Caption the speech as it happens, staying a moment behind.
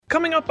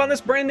Coming up on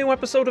this brand new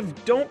episode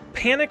of Don't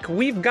Panic,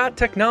 we've got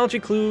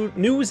technology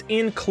news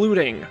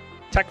including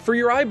tech for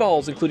your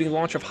eyeballs, including the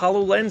launch of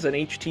HoloLens and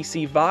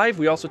HTC Vive.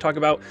 We also talk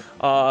about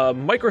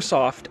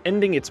Microsoft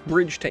ending its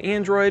bridge to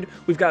Android.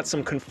 We've got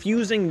some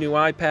confusing new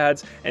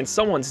iPads, and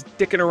someone's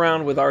dicking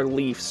around with our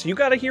Leafs. You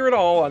gotta hear it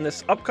all on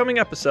this upcoming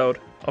episode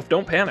of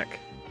Don't Panic.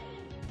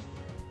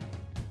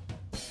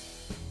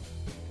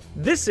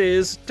 This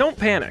is Don't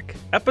Panic,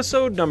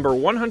 episode number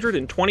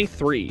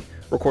 123,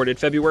 recorded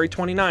February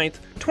 29th,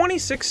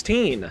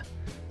 2016.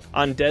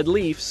 On Dead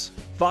Leafs,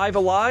 Vive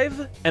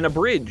alive, and a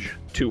bridge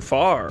too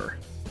far.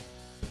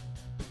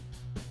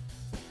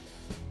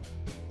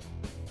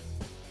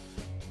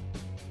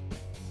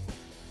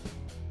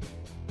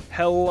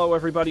 Hello,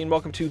 everybody, and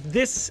welcome to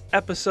this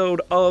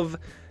episode of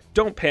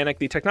Don't Panic,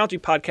 the technology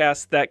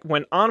podcast that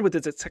went on with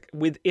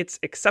its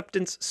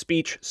acceptance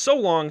speech so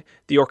long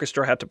the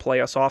orchestra had to play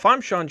us off.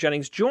 I'm Sean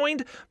Jennings,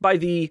 joined by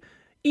the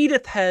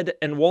Edith Head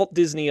and Walt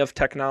Disney of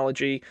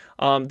technology.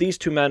 These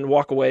two men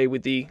walk away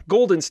with the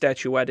golden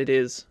statuette. It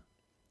is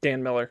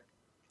Dan Miller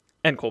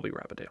and Colby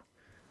Rabideau.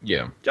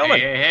 Yeah. Gentlemen,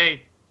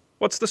 Hey.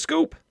 what's the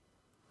scoop?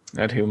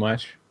 Not too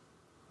much.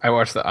 I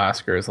watched the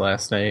Oscars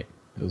last night.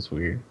 It was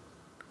weird.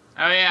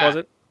 Oh, yeah. Was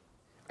it?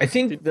 I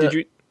think Did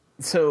you?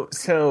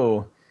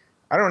 So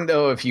I don't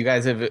know if you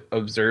guys have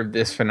observed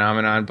this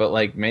phenomenon, but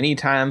like many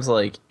times,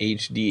 like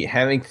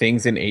having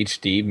things in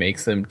HD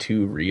makes them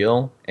too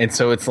real, and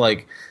so it's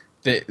like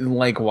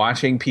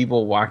watching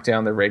people walk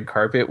down the red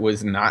carpet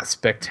was not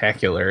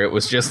spectacular. It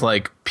was just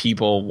like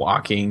people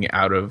walking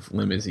out of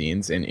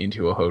limousines and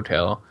into a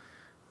hotel.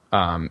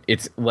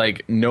 It's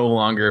like no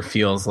longer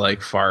feels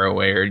like far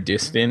away or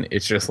distant.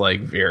 It's just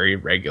like very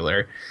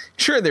regular.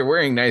 Sure, they're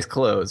wearing nice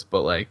clothes,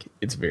 but like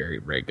it's very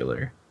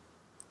regular.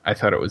 I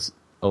thought it was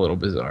a little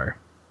bizarre.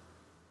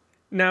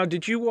 Now,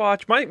 did you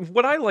watch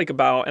what I like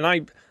about, and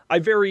I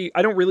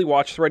don't really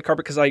watch the red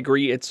carpet because I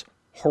agree it's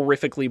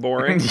horrifically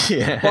boring.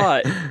 Yeah.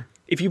 But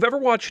if you've ever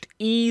watched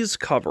E's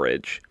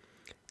coverage,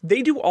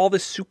 they do all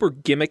this super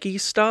gimmicky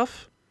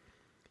stuff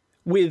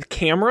with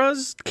camera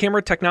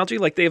technology.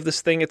 Like they have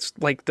this thing, it's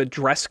like the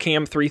Dress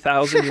Cam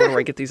 3000, you know where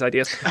I get these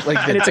ideas.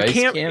 Like the dice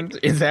cam?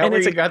 Is that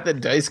where you got the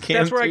dice cam?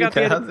 That's where I got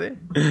the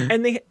 3000?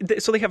 And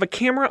so they have a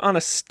camera on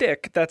a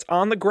stick that's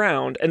on the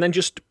ground and then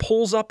just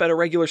pulls up at a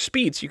regular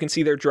speed so you can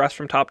see their dress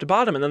from top to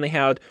bottom. And then they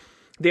have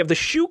the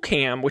shoe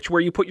cam,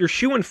 where you put your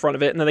shoe in front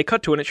of it and then they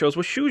cut to it and it shows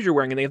what shoes you're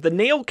wearing. And they have the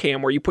nail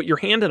cam where you put your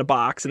hand in a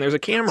box and there's a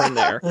camera in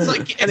there.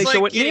 It's and they like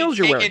show what nails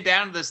you're wearing. Taken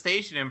down to the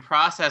station and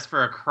processed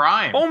for a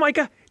crime. Oh my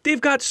God. They've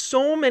got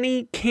so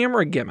many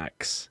camera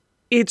gimmicks.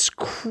 It's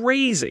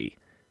crazy.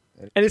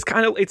 And it's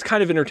kind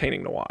of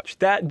entertaining to watch.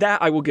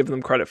 That I will give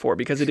them credit for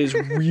because it is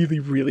really,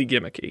 really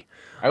gimmicky.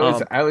 I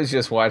was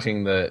just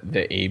watching the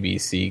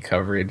ABC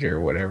coverage or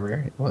whatever.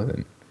 It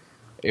wasn't.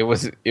 It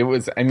was.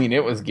 I mean,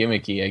 it was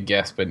gimmicky, I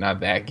guess, but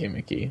not that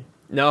gimmicky.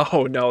 No,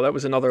 that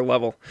was another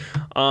level.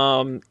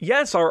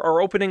 Yes,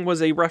 our opening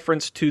was a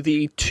reference to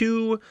the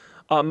two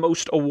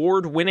most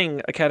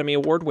Academy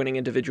Award-winning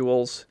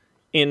individuals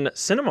in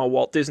cinema,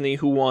 Walt Disney,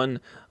 who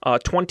won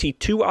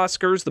 22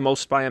 Oscars, the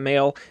most by a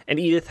male, and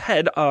Edith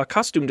Head, a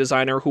costume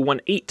designer, who won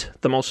 8,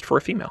 the most for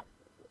a female.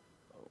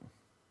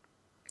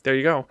 There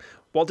you go.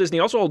 Walt Disney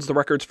also holds the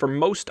records for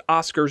most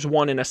Oscars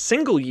won in a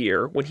single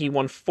year when he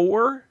won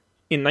 4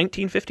 in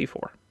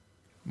 1954.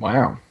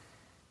 Wow.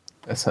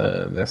 That's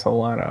a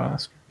lot of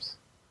Oscars.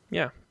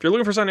 Yeah. If you're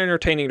looking for something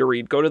entertaining to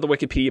read, go to the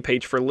Wikipedia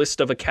page for a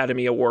list of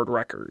Academy Award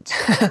records.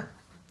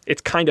 It's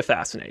kind of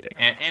fascinating.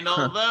 And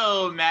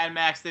although Mad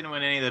Max didn't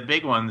win any of the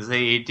big ones,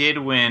 they did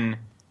win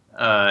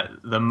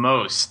the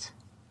most.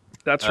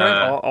 That's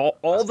right.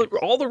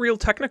 All the real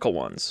technical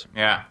ones.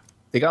 Yeah.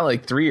 They got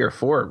like 3 or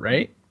 4,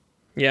 right?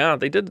 Yeah,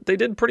 they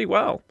did pretty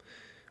well.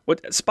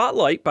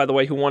 Spotlight, by the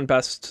way, who won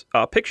Best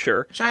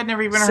Picture, Which I'd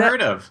never even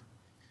heard of.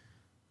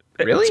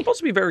 Really? It's supposed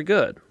to be very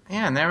good.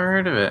 Yeah, never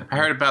heard of it. I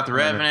heard about The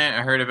Revenant.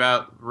 I heard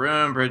about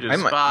Room, Bridge of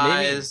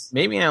Spies.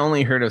 Maybe I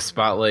only heard of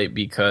Spotlight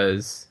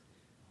because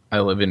I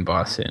live in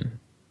Boston.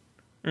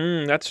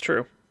 That's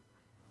true. Is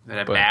that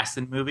a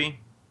Boston movie?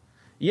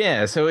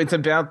 Yeah, so it's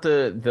about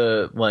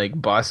the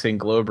like Boston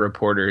Globe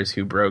reporters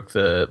who broke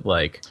the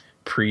like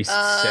priest.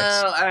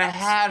 Oh, I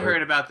had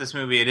heard about this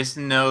movie. I just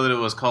didn't know that it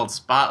was called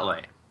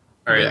Spotlight.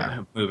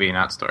 Or movie,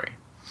 not story.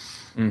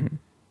 Mm-hmm.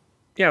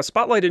 Yeah,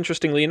 Spotlight,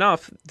 interestingly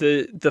enough,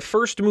 the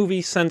first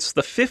movie since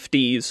the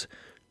 50s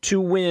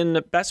to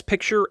win Best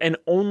Picture and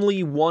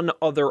only one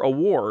other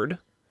award.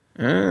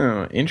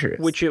 Oh,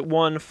 interesting. Which it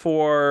won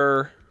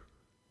for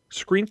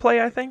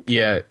screenplay, I think?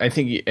 Yeah, I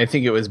think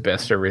it was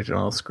Best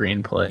Original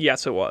Screenplay.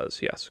 Yes, it was,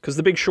 yes. Because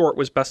The Big Short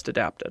was Best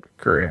Adapted.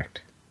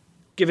 Correct.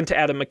 Given to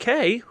Adam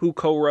McKay, who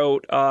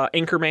co-wrote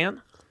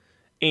Anchorman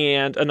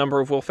and a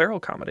number of Will Ferrell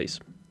comedies.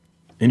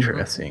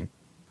 Interesting.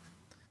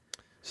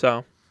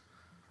 So,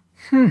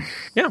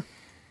 yeah,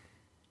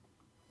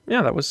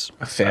 that was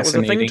a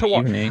fascinating thing to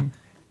watch. evening.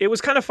 It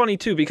was kind of funny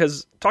too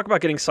because talk about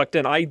getting sucked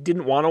in. I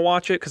didn't want to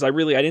watch it because I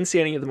didn't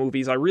see any of the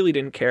movies. I really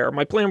didn't care.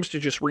 My plan was to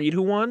just read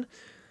who won.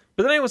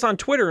 But then I was on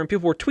Twitter and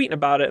people were tweeting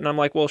about it, and I'm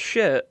like, well,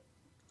 shit.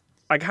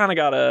 I kind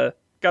of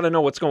gotta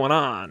know what's going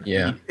on.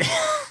 Yeah.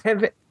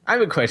 I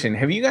have a question.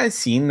 Have you guys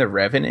seen The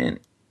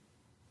Revenant?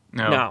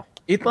 No.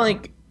 It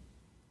like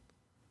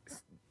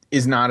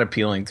is not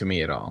appealing to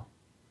me at all.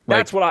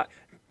 That's what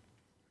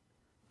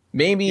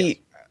Maybe Yes.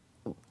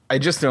 I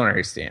just don't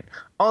understand.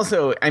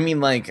 Also, I mean,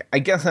 like, I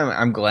guess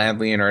I'm glad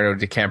Leonardo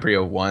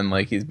DiCaprio won.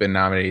 Like, he's been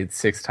nominated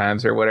 6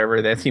 times or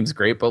whatever. That seems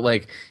great. But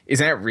like, is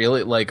that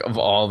really like of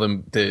all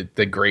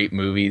the great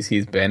movies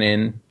he's been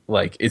in?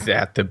 Like, is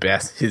that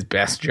his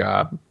best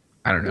job?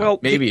 I don't know. Well,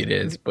 Maybe it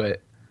is,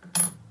 but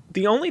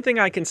the only thing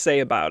I can say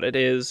about it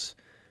is,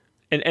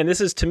 and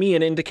this is to me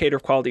an indicator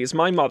of quality, is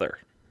my mother,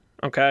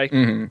 okay,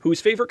 whose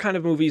favorite kind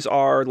of movies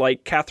are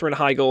like Katherine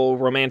Heigl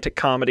romantic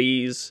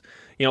comedies,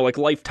 like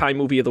Lifetime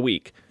movie of the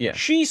week. Yeah.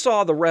 She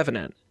saw The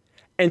Revenant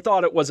and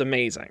thought it was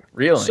amazing.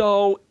 Really?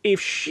 So if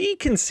she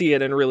can see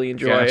it and really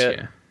enjoy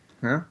it,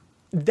 Huh?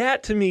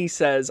 that to me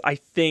says I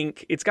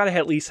think it's got to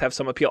at least have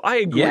some appeal. I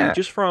agree,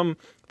 just from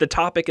the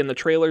topic and the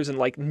trailers, and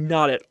like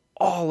not at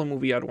all a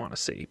movie I'd want to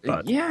see.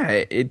 But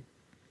yeah,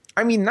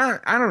 I mean,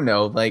 I don't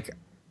know. Like,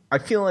 I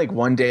feel like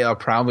one day I'll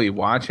probably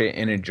watch it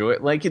and enjoy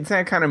it. Like, it's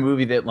that kind of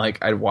movie that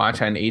like I'd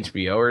watch on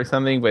HBO or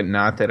something, but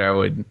not that I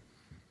would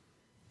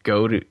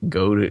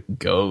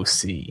go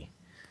see.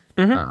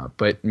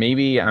 But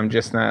maybe I'm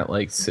just not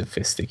like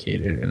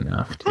sophisticated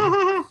enough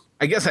to.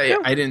 I guess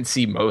I didn't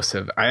see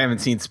I haven't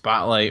seen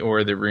Spotlight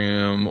or The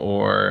Room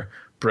or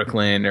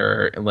Brooklyn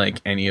or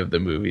like any of the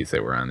movies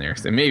that were on there.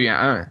 So maybe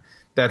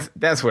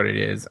that's what it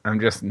is. I'm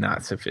just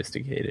not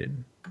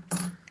sophisticated.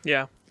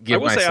 yeah, Give I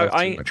will myself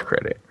say too much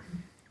credit.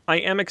 I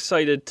am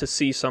excited to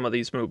see some of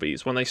these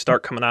movies when they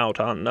start coming out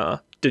on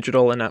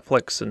digital and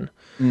Netflix and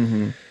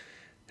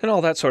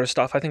all that sort of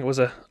stuff. I think it was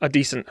a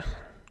decent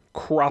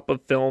crop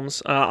of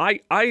films.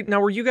 Now,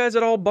 were you guys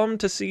at all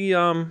bummed to see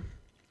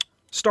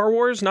Star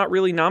Wars not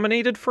really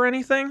nominated for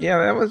anything? Yeah,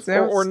 that was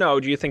or no?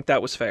 Do you think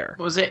that was fair?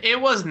 Was it? It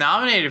was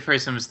nominated for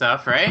some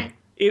stuff, right?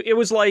 It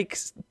was like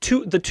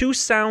two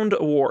sound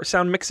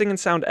mixing and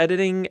sound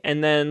editing,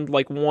 and then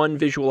like one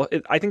visual.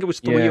 I think it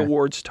was 3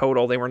 awards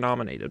total they were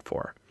nominated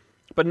for,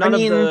 but none of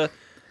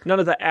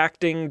the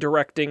acting,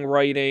 directing,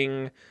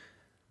 writing.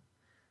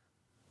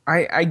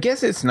 I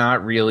guess it's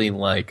not really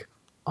like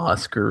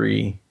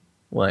Oscar-y,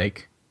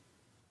 like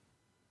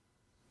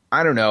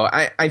I don't know.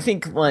 I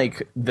think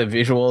like the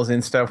visuals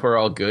and stuff were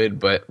all good,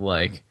 but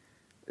like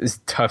it's a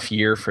tough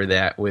year for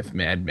that with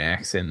Mad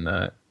Max in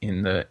the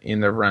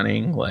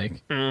running.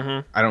 Like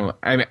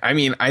I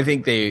mean I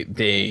think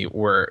they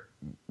were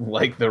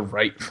like the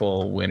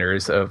rightful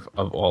winners of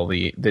all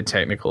the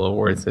technical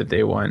awards that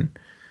they won.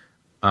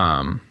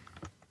 I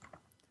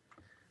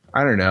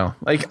don't know.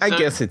 Like I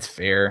guess it's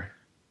fair.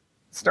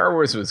 Star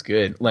Wars was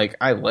good. Like,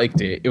 I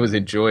liked it. It was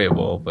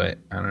enjoyable, but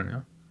I don't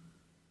know.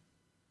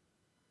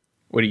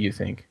 What do you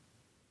think?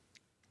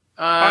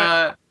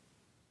 Never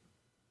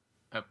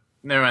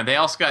mind. They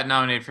also got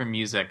nominated for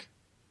music.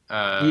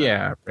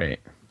 Yeah,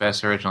 right.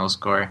 Best original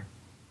score.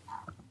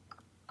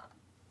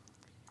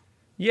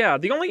 Yeah,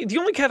 the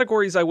only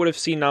categories I would have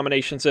seen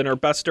nominations in are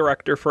Best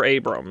Director for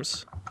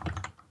Abrams.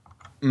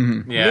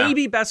 Yeah.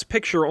 Maybe Best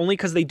Picture, only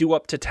because they do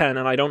up to 10,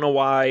 and I don't know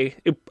why.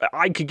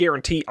 I could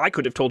guarantee, I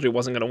could have told you it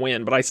wasn't going to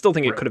win, but I still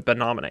think it could have been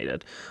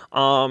nominated.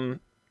 And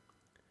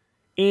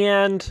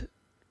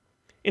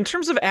in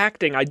terms of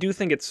acting, I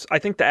think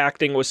the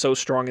acting was so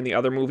strong in the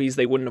other movies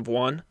they wouldn't have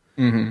won.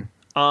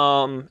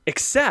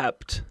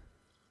 Except,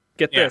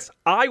 get this,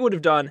 I would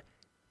have done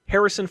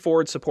Harrison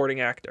Ford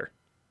supporting actor.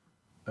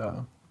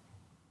 Oh.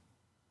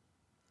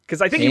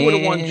 Because I think he would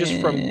have won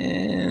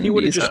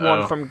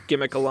won from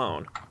gimmick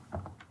alone.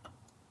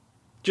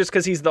 Just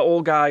because he's the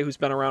old guy who's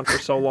been around for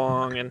so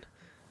long, and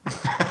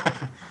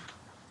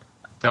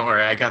don't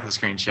worry, I got the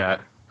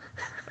screenshot.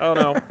 Oh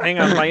no, hang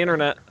on, my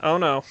internet. Oh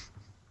no.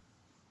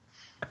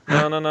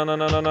 No.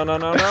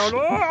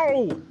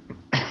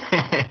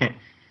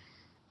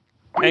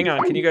 Hang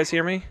on, can you guys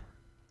hear me?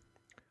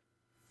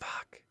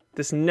 Fuck.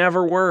 This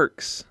never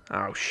works.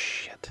 Oh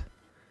shit.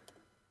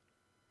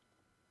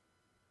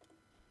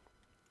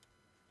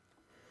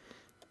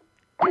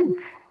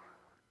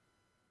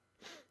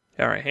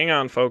 All right, hang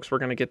on, folks. We're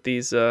gonna get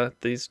these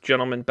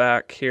gentlemen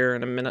back here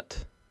in a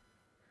minute.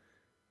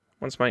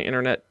 Once my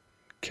internet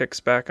kicks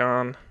back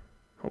on,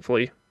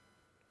 hopefully,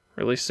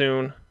 really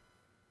soon.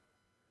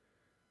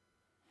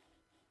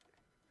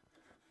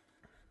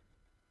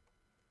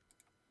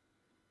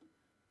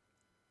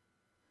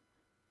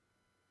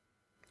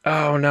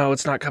 Oh no,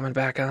 it's not coming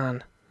back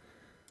on.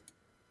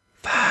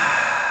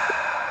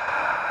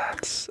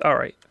 All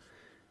right.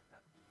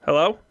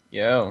 Hello?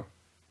 Yo.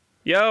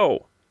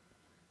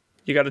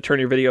 You got to turn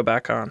your video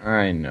back on.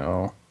 I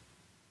know.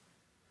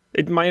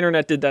 My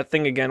internet did that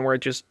thing again where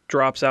it just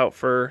drops out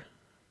for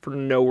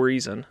no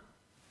reason.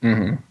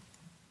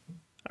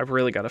 I've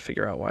really got to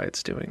figure out why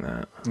it's doing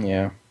that.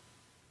 Yeah.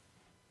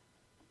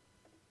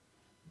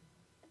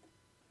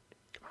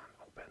 Come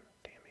on, open.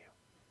 Damn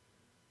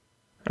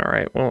you. All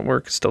right. Well,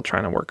 we're still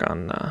trying to work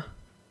on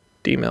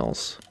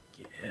D-Mills.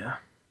 Yeah.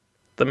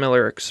 The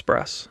Miller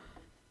Express.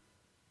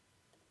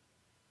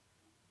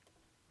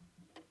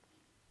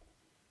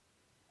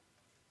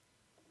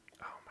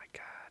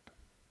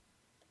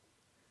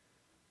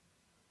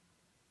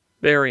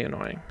 Very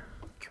annoying.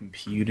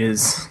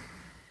 Computers.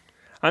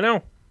 I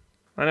know.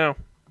 I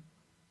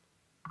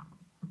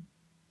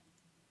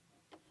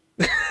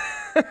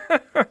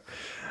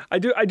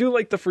do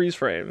like the freeze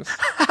frames.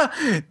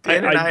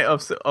 Dan and I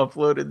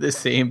uploaded the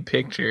same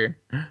picture.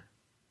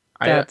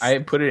 I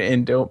put it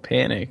in Don't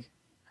Panic.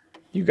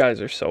 You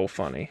guys are so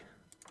funny.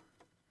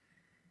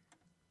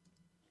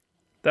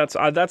 That's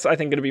I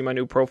think going to be my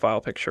new profile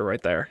picture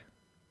right there.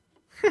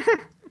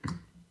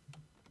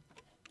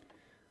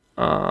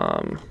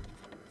 All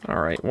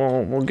right,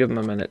 we'll give him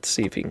a minute to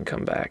see if he can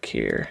come back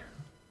here.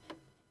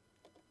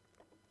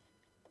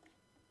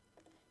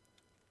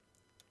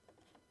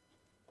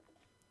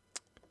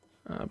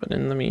 But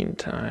in the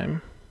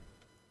meantime,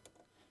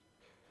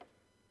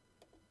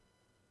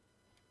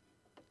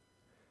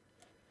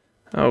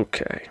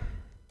 okay.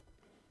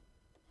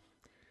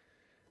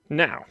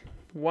 Now,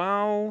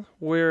 while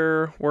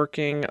we're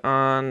working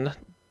on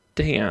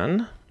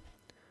Dan,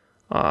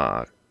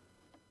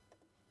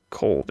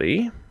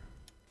 Colby,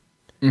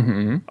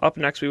 up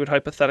next we would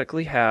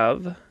hypothetically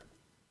have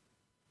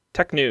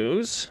tech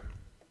news.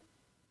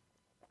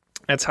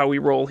 That's how we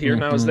roll here.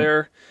 Now,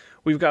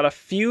 we've got a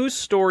few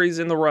stories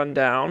in the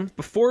rundown.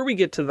 Before we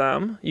get to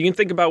them, you can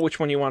think about which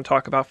one you want to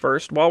talk about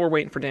first. While we're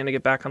waiting for Dan to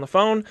get back on the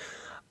phone,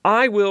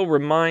 I will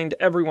remind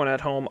everyone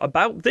at home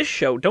about this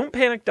show.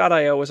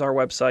 Don'tPanic.io is our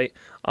website.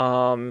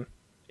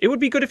 It would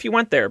be good if you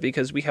went there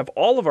because we have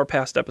all of our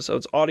past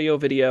episodes, audio,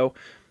 video,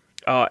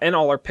 and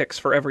all our picks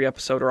for every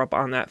episode are up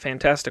on that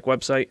fantastic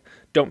website,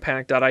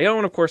 Don'tPanic.io.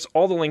 And, of course,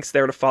 all the links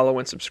there to follow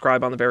and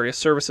subscribe on the various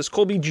services.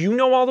 Colby, do you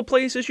know all the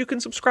places you can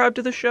subscribe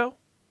to the show?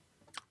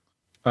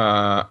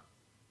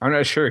 I'm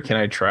not sure. Can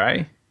I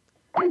try?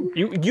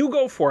 You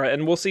go for it,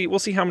 and we'll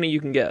see how many you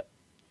can get.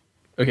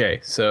 Okay,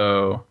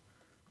 so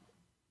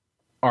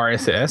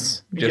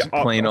RSS, just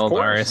plain old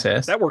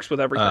RSS. That works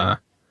with everything.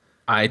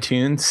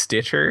 iTunes,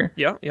 Stitcher.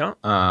 Yeah.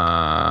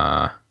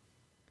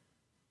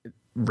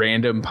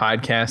 Random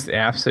podcast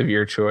apps of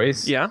your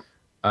choice. Yeah.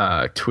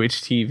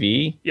 Twitch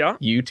TV. Yeah.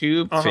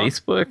 YouTube,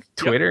 Facebook,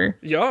 Twitter.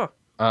 Yeah.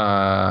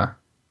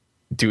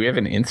 Do we have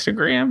an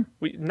Instagram?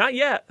 Not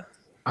yet.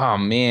 Oh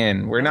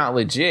man, we're not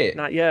legit.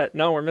 Not yet.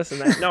 No, we're missing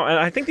that. No, and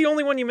I think the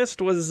only one you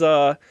missed was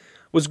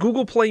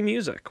Google Play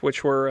Music,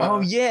 which we're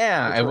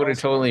I would have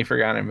totally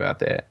forgotten about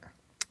that.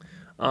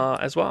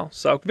 As well.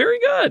 So very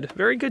good.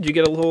 You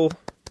get a little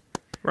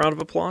round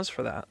of applause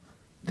for that.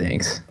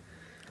 Thanks.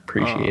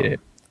 Appreciate it.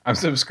 I'm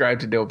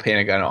subscribed to Don't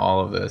Panic on all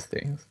of those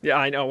things. Yeah,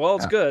 I know. Well,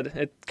 it's good.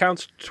 It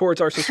counts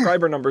towards our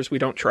subscriber numbers we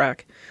don't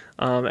track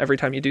every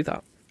time you do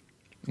that.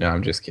 No,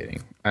 I'm just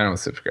kidding. I don't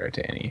subscribe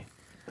to any.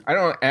 I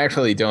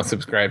don't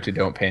subscribe to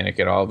Don't Panic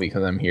at all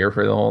because I'm here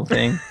for the whole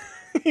thing.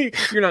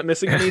 You're not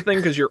missing anything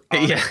because you're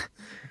on. Yeah.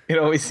 It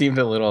always seemed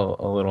a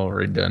little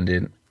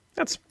redundant.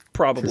 That's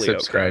probably to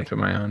subscribe to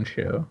my own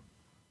show.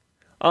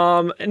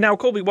 Now,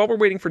 Colby, while we're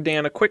waiting for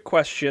Dan, a quick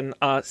question.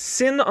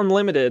 Sin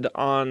Unlimited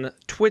on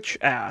Twitch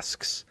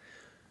asks,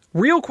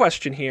 real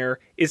question here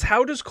is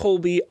how does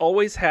Colby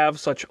always have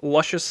such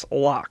luscious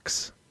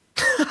locks?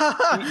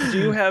 Do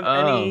you have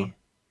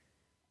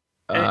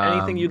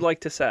anything you'd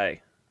like to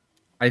say?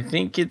 I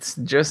think it's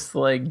just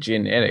like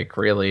genetic,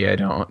 really. I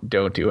don't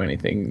do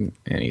anything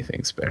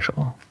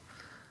special.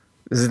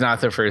 This is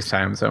not the first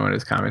time someone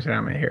has commented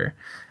on my hair.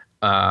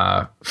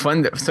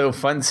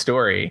 Fun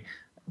story.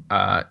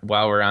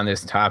 While we're on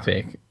this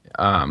topic,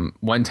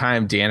 one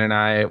time Dan and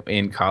I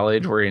in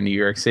college were in New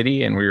York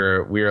City, and we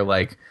were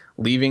like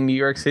leaving New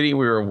York City.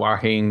 We were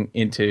walking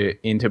into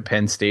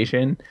Penn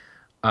Station,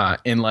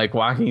 and like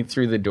walking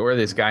through the door,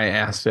 this guy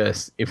asked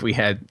us if we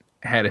had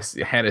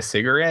a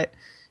cigarette,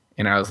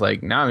 and I was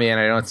like, "Nah, man,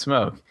 I don't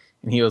smoke."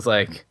 And he was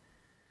like,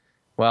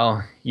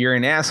 "Well, you're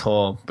an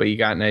asshole, but you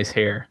got nice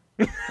hair."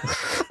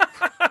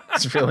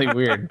 It's really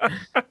weird.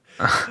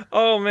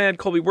 Oh man,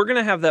 Colby, we're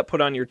gonna have that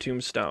put on your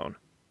tombstone.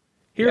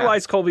 Here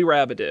lies Colby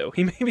Rabideau.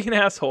 He may be an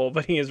asshole,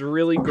 but he has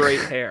really great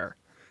hair.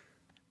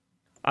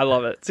 I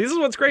love it. See, this is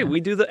what's great.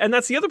 We do and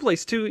that's the other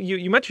place too.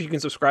 You mentioned you can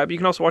subscribe. You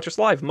can also watch us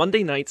live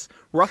Monday nights,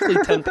 roughly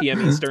 10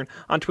 p.m. Eastern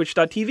on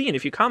Twitch.tv. And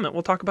if you comment,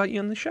 we'll talk about you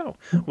on the show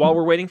while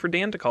we're waiting for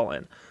Dan to call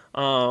in.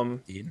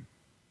 And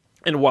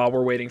while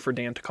we're waiting for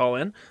Dan to call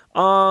in,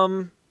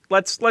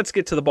 let's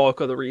get to the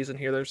bulk of the reason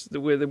here.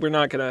 We're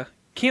not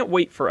can't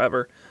wait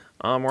forever.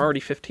 We're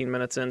already 15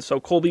 minutes in. So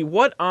Colby,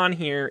 what on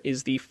here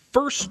is the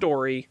first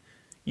story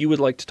you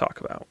would like to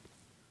talk about?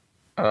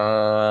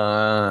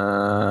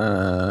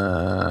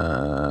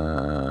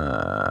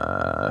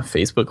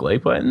 Facebook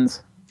like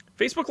buttons?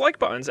 Facebook like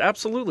buttons,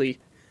 absolutely.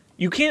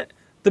 You can't...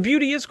 The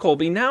beauty is,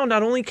 Colby, now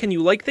not only can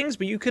you like things,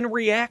 but you can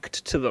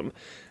react to them.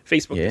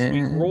 Facebook this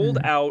week rolled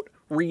out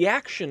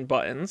reaction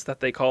buttons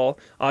that they call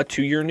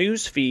to your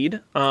news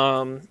feed.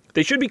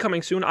 They should be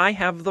coming soon. I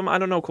have them. I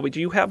don't know, Colby, do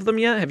you have them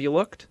yet? Have you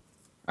looked?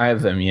 I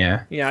have them,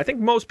 yeah. Yeah, I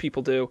think most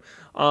people do.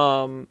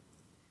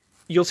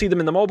 You'll see them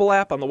in the mobile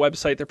app, on the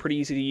website. They're pretty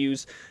easy to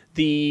use.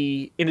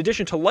 In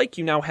addition to like,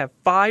 you now have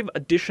 5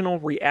 additional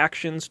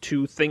reactions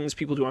to things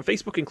people do on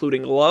Facebook,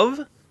 including love,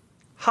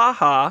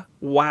 haha,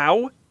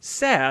 wow,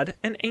 sad,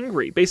 and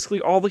angry.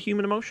 Basically all the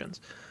human emotions.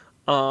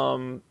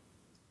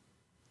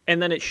 And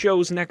then it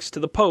shows next to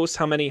the post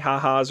how many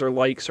ha-has or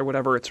likes or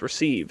whatever it's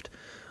received.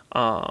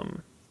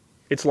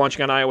 It's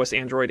launching on iOS,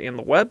 Android, and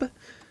the web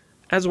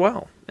as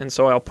well. And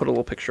so I'll put a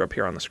little picture up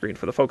here on the screen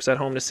for the folks at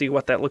home to see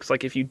what that looks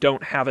like if you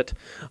don't have it.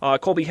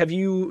 Colby, have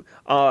you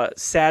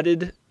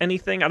sadded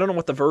anything? I don't know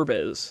what the verb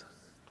is.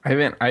 I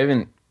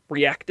haven't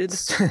Reacted?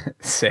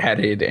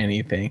 sadded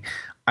anything.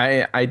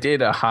 I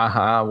did a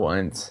haha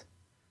once.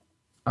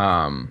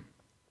 I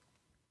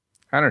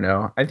don't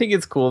know. I think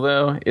it's cool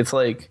though. It's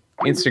like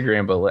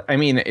Instagram, but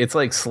it's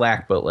like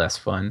Slack, but less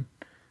fun.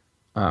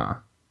 I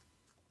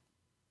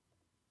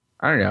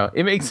don't know.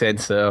 It makes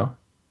sense though.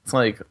 It's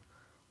like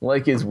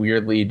is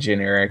weirdly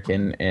generic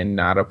and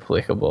not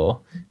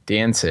applicable.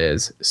 Dan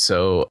says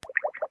so.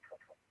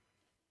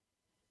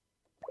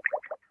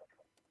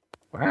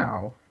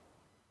 Wow.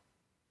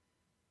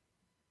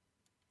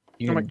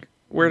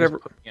 Where'd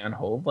put me on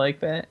hold like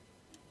that?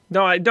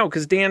 No, I don't,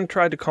 because Dan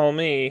tried to call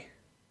me.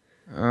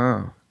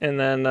 Oh. And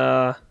then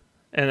I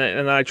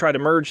tried to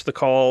merge the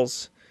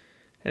calls,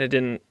 and it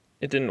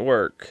didn't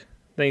work.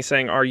 Then he's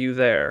saying, "Are you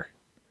there?"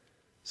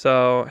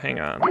 So hang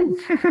on.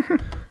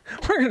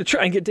 We're gonna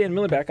try and get Dan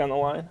Miller back on the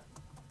line.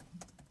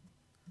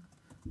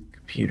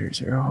 Computers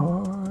are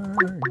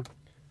hard.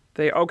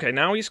 Okay,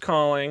 now he's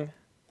calling.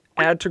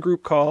 Add to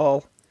group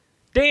call.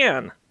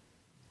 Dan.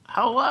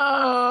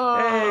 Hello.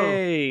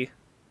 Hey.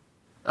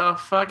 The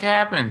fuck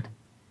happened?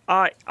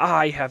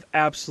 I have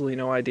absolutely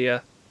no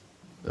idea.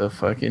 The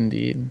fuck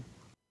indeed.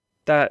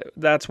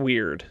 That's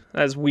weird.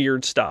 That's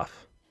weird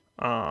stuff.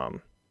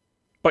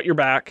 But you're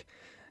back,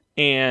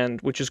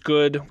 and which is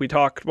good. We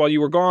talked while you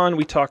were gone.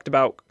 We talked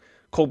about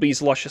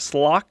Colby's luscious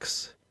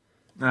locks.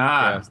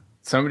 Yeah.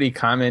 Somebody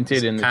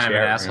commented in the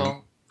chat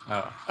room.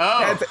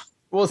 Oh.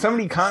 Well,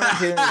 somebody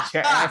commented in the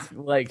chat asked,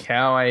 like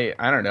how I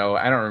don't know.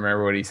 I don't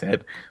remember what he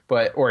said,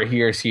 or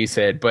he or she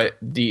said. But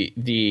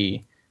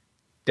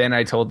then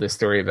I told this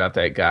story about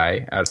that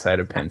guy outside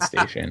of Penn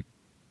Station.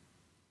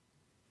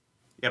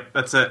 Yep,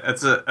 that's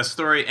a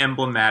story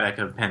emblematic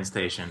of Penn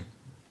Station.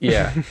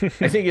 Yeah,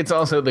 I think it's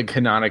also the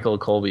canonical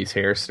Colby's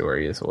hair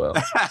story as well.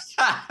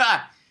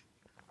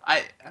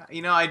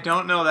 I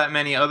don't know that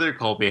many other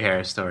Colby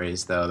hair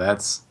stories though.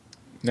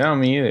 No,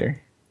 me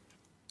either.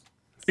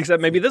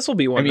 Except maybe this will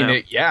be one.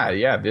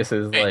 Yeah. This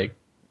is like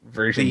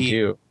version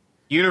 2.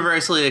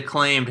 Universally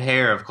acclaimed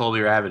hair of Colby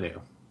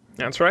Rabideau.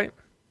 That's right.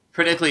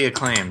 Critically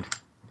acclaimed.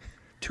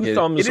 Two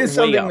thumbs. It is way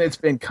something up. that's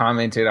been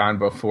commented on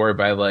before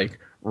by like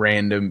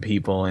random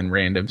people in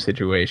random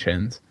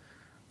situations.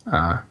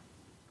 I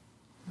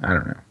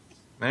don't know.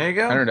 There you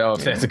go. I don't know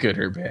if that's good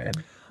or bad.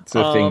 It's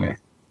a thing.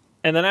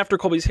 And then after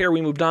Colby's hair, we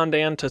moved on,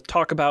 Dan, to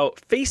talk about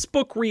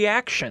Facebook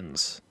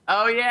reactions.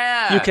 Oh,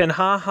 yeah. You can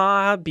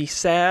be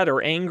sad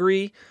or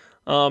angry,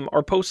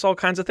 or post all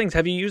kinds of things.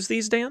 Have you used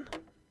these, Dan?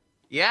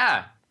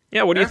 Yeah.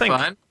 Yeah, what do you think?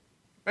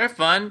 They're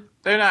fun.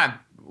 They're not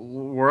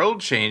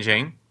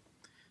world-changing.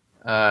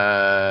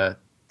 But,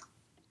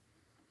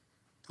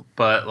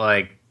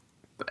 like,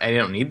 I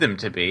don't need them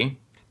to be.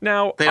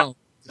 Now, they don't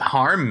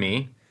harm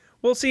me.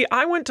 Well, see,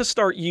 I went to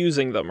start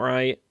using them,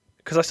 right?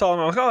 Because I saw them,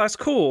 I was like, oh, that's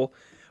cool.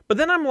 But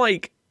then I'm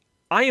like,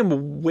 I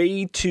am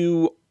way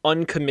too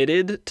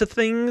uncommitted to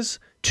things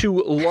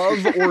to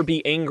love or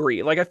be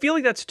angry. Like, I feel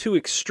like that's too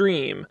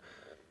extreme.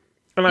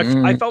 And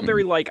I felt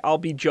very like I'll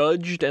be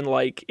judged, and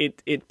like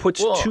it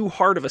puts too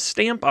hard of a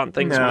stamp on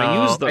things when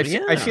I use them.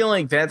 I feel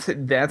like that's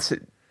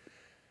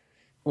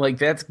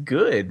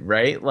good,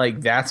 right?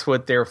 Like that's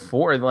what they're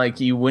for.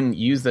 Like you wouldn't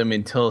use them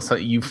until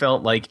you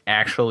felt like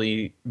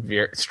actually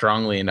very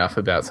strongly enough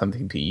about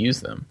something to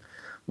use them.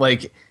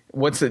 Like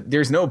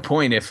there's no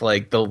point if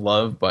like the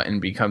love button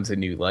becomes a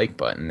new like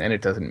button, then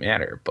it doesn't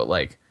matter. But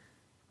like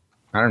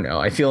I don't know.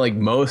 I feel like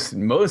most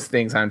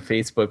things on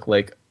Facebook,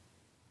 like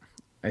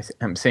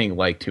I'm saying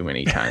like too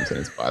many times and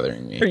it's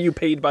bothering me. Are you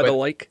paid by the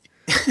like?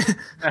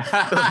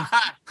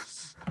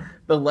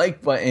 The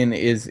like button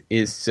is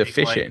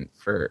sufficient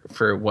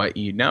for what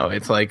you know.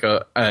 It's like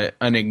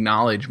an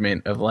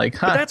acknowledgement of like,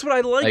 But that's what I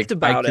liked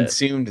about I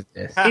consumed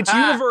this. It's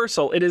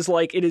universal. It is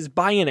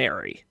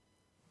binary.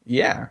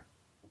 Yeah.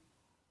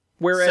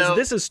 Whereas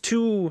this is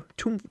too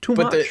much.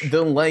 But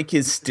the like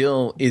is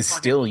still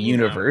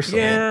universal.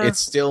 Yeah. It's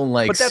still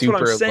like but that's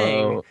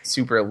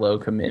super low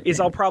commitment. Is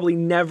I'll probably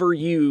never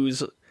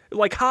use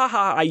like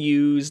haha I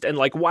used and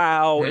like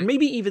wow and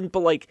maybe even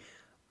but like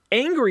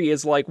angry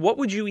is like what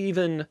would you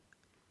even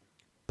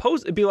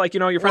post? It'd be like,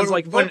 your friends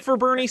vote for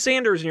Bernie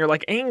Sanders and you're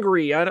like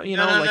angry. I don't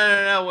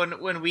No.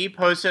 When we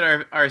posted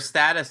our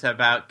status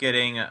about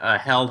getting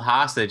held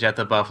hostage at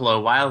the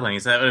Buffalo Wild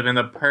Wings, that would have been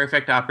the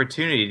perfect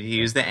opportunity to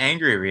use the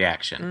angry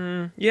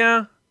reaction.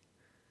 Yeah.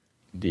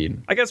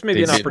 Indeed. I guess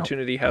maybe an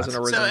opportunity hasn't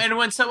arisen. So, and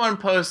when someone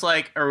posts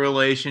like a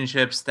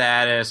relationship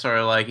status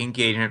or like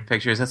engagement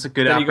pictures, that's a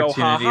good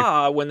opportunity. You go,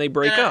 ha when they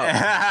break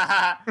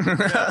up.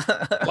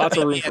 Lots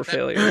of room for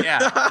failure.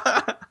 Yeah.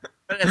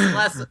 But it's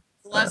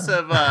less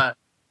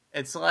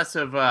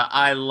of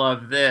I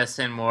love this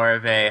and more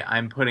of a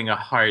I'm putting a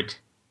heart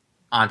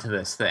onto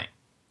this thing.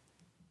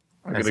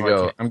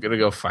 I'm gonna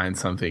go find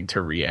something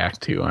to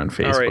react to on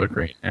Facebook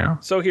right now.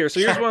 So here's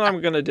what I'm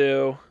gonna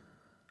do.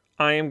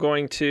 I'm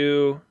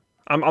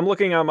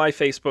looking on my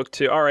Facebook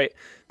too. All right,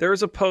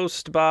 there's a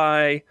post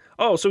by.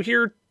 Oh, so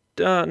here.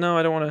 No,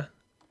 I don't want to.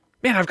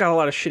 Man, I've got a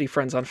lot of shitty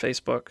friends on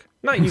Facebook.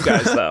 Not you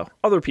guys though.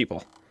 Other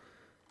people.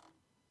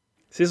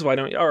 This is why I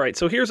don't. All right,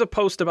 so here's a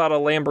post about a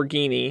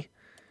Lamborghini,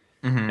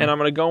 and I'm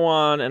gonna go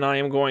on and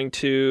I'm gonna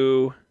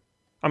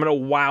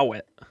wow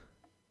it.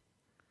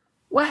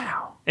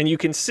 Wow. And you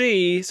can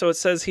see, so it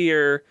says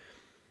here,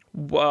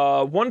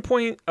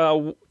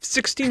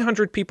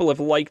 1,600 people have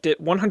liked it,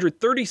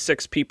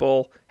 136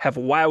 people have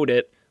wowed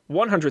it,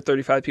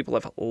 135 people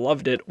have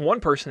loved it,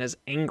 one person has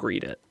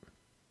angried it.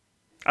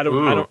 I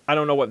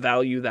don't know what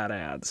value that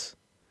adds.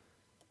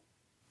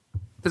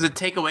 Does it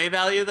take away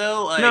value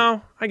though? Like,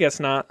 No, I guess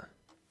not.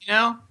 You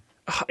know?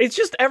 It's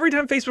just every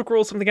time Facebook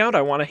rolls something out,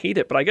 I want to hate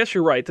it. But I guess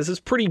you're right. This is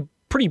pretty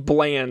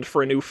bland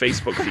for a new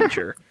Facebook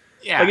feature.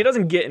 Yeah. Like, it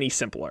doesn't get any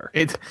simpler.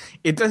 It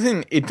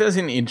doesn't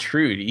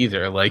intrude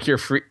either. Like, you're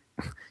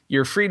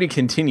free to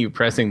continue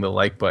pressing the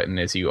like button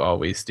as you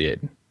always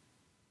did.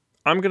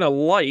 I'm gonna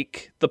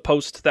like the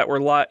post that we're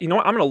live. You know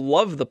what? I'm gonna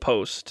love the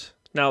post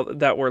now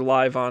that we're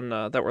live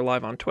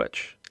on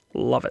Twitch.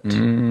 Love it.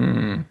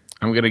 I'm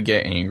gonna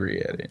get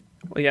angry at it.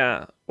 Well,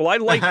 yeah. Well, I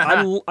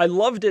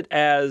loved it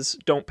as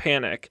Don't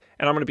Panic,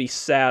 and I'm gonna be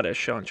sad as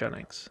Sean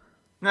Jennings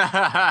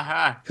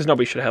because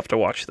nobody should have to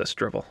watch this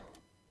drivel.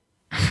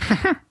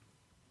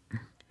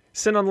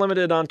 Sin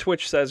Unlimited on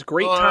Twitch says,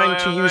 great time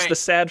to use the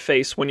sad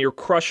face when your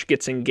crush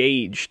gets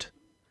engaged.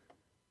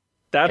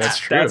 That's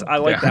true. I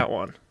like that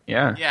one.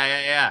 Yeah.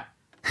 Yeah.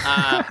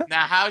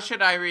 Now, how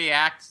should I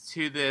react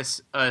to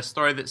this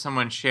story that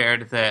someone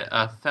shared that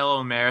a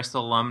fellow Marist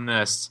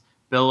alumnus,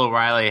 Bill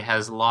O'Reilly,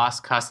 has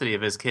lost custody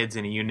of his kids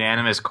in a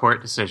unanimous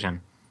court decision?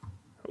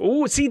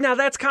 Oh, see, now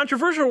that's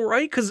controversial,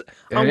 right? Because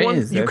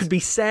you could be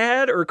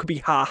sad or it could be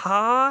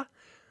ha-ha.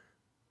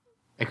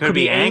 It could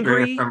be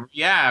angry. I'm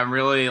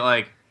really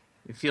like...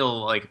 I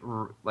feel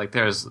like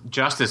there's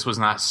justice was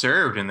not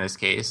served in this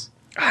case.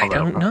 I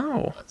don't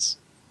know.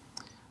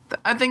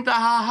 I think the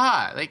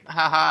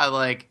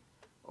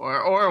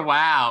or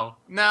wow.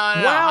 No,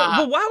 wow.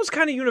 Well, wow's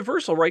kind of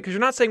universal, right? Because you're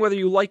not saying whether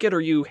you like it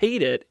or you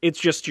hate it. It's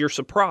just you're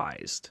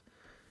surprised.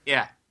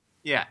 Yeah.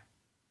 You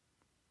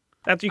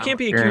can't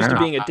be accused of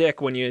being a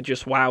dick when you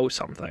just wow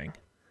something.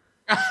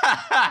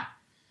 I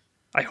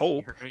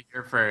hope.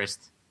 You're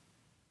first.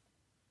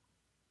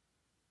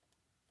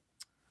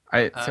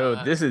 So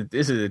this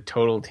is a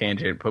total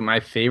tangent, but my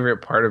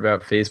favorite part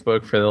about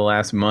Facebook for the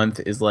last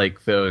month is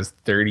like those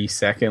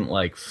 30-second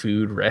like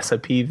food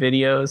recipe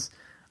videos.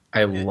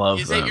 I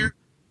love them.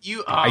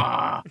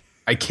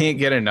 I can't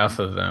get enough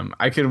of them.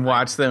 I could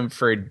watch them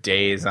for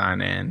days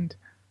on end.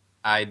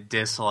 I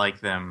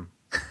dislike them.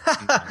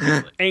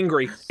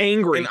 Angry.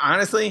 And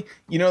honestly,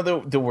 you know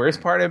the worst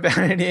part about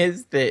it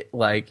is that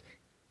like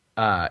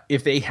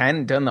if they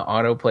hadn't done the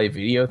autoplay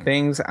video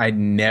things, I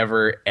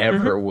never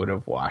ever would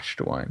have watched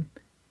one.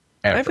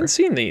 Ever. I haven't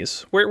seen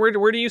these.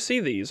 Where do you see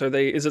these?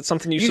 Is it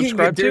something you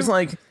subscribe to?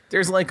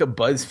 There's like a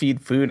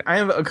BuzzFeed food. I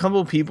have a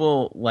couple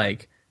people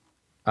like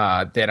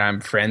that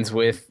I'm friends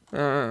with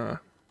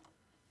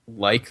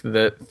like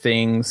the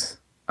things.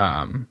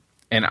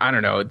 And I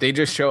don't know, they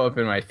just show up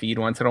in my feed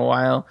once in a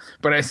while.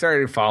 But I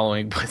started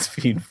following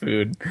BuzzFeed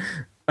food.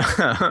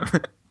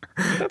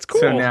 That's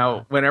cool. So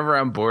now, whenever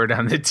I'm bored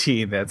on the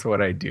T, that's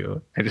what I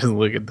do. I just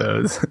look at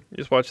those. You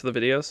just watch the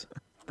videos?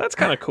 That's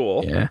kind of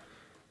cool. Yeah.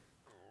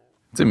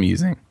 It's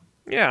amusing.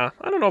 Yeah.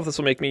 I don't know if this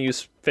will make me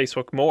use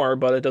Facebook more,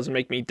 but it doesn't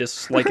make me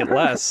dislike it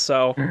less.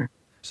 So,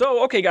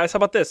 okay, guys, how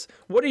about this?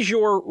 What is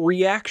your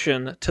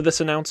reaction to this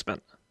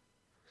announcement?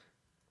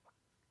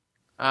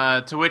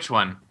 To which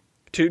one?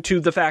 To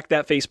the fact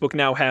that Facebook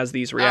now has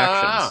these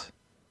reactions.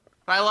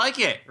 I like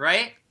it,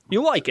 right?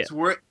 You like it.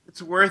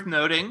 It's worth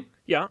noting.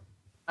 Yeah.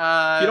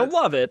 You don't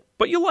love it,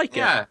 but you like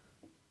it.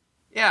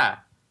 Yeah.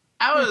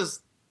 I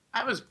was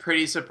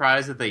pretty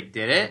surprised that they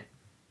did it.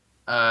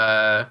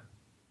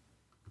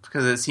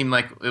 Because it seemed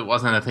like it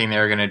wasn't a thing they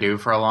were going to do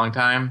for a long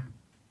time.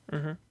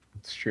 Mm-hmm.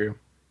 It's true.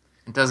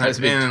 It doesn't. It's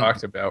been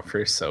talked about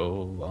for so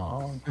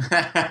long.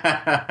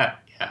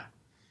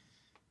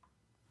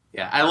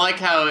 Yeah. I like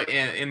how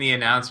in the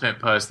announcement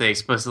post they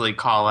explicitly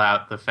call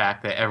out the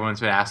fact that everyone's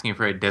been asking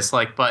for a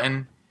dislike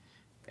button,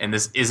 and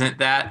this isn't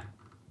that.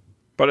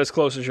 But as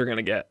close as you're going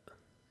to get.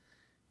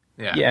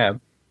 Yeah.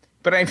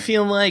 But I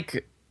feel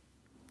like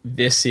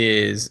this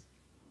is,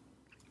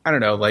 I don't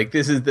know, like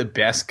this is the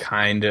best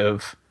kind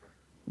of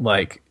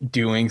like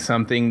doing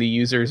something the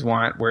users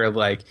want, where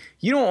like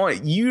you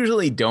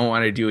usually don't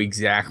want to do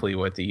exactly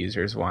what the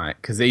users want,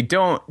 because they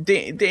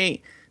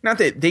not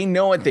that they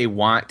know what they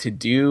want to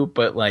do,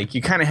 but like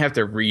you kind of have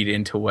to read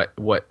into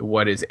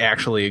what is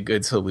actually a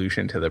good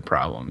solution to the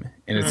problem,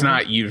 and it's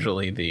not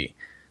usually the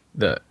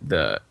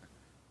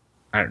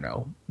I don't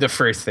know, the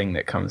first thing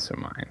that comes to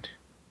mind.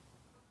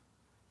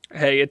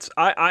 Hey,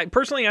 I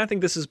personally I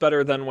think this is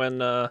better than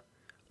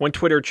when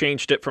Twitter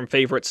changed it from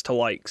favorites to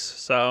likes.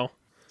 So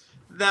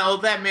no,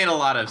 that made a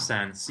lot of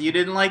sense. You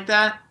didn't like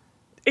that?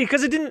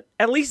 Because it didn't.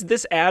 At least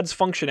this adds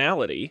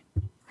functionality.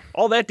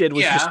 All that did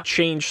was just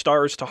change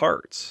stars to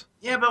hearts.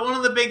 Yeah, but one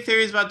of the big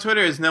theories about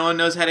Twitter is no one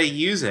knows how to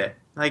use it.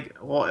 Like,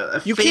 well,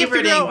 you can't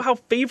figure out how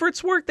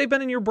favorites work. They've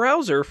been in your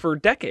browser for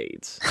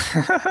decades.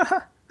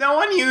 No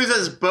one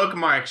uses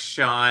bookmarks,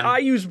 Sean. I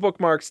use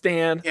bookmarks,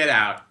 Dan. Get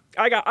out.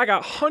 I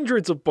got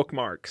hundreds of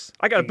bookmarks.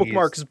 I got a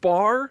bookmarks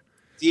bar.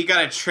 You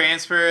got to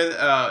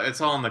transfer. It's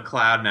all in the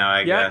cloud now,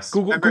 I guess.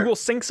 Google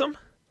syncs them.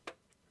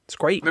 It's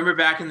great. Remember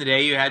back in the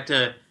day, you had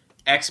to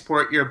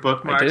export your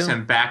bookmarks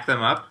and back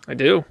them up. I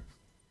do.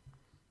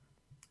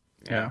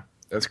 Yeah,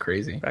 that's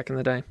crazy. Back in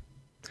the day.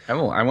 I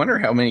wonder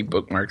how many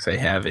bookmarks I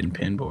have in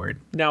Pinboard.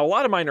 Now, a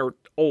lot of mine are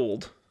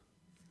old,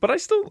 but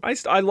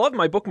I love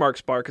my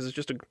bookmarks bar because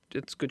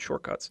it's good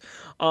shortcuts.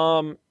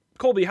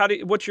 Colby,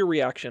 what's your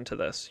reaction to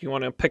this? You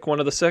want to pick one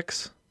of the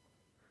 6?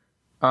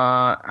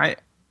 I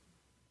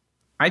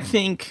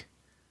think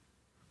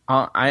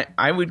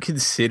I would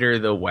consider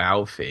the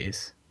WoW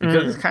face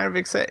because it's kind of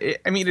exciting.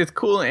 I mean, it's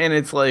cool and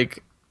it's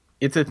like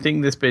it's a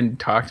thing that's been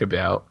talked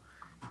about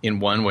in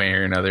one way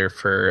or another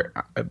for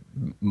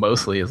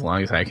mostly as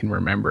long as I can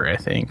remember, I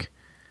think.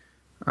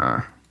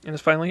 And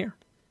it's finally here.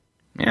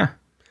 Yeah.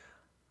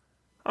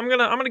 I'm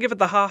gonna give it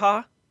the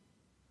haha.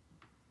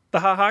 The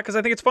haha, because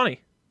I think it's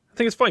funny. I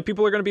think it's funny.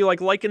 People are gonna be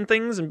like liking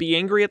things and be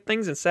angry at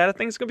things and sad at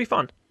things. It's gonna be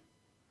fun.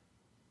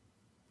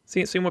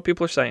 Seeing what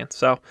people are saying.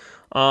 So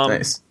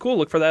nice. Cool.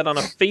 Look for that on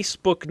a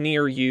Facebook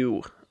near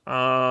you.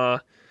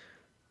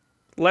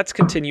 Let's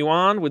continue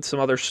on with some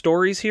other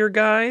stories here,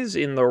 guys,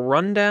 in the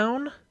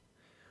rundown.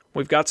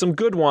 We've got some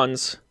good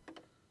ones,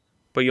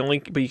 but you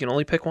can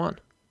only pick one.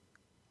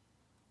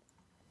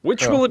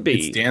 Which will it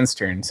be? It's Dan's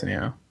turn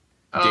now.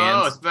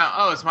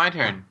 It's my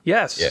turn.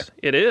 Yes,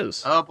 it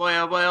is. Oh boy,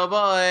 oh boy, oh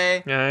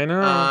boy. Yeah, I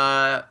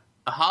know.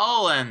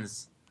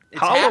 HoloLens.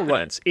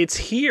 HoloLens. It's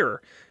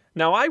here.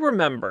 Now, I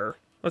remember,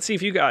 let's see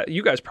if you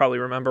guys probably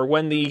remember,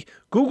 when the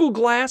Google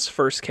Glass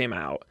first came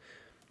out,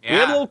 we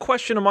had a little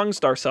question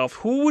amongst ourselves.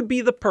 Who would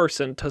be the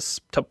person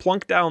to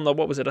plunk down the,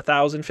 what was it,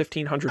 $1,000,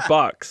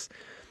 $1,500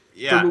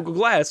 for Google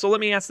Glass? So let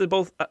me ask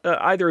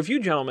either of you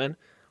gentlemen,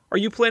 are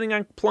you planning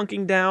on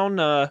plunking down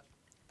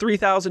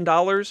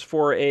 $3,000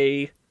 for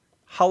a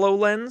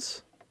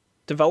HoloLens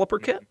developer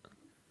kit?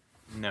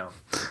 No.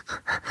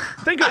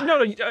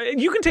 No,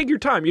 you can take your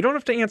time. You don't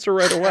have to answer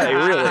right away,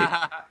 really.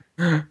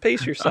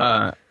 Pace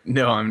yourself.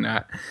 No, I'm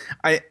not.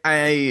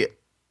 I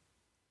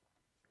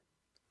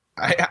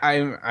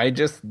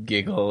just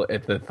giggle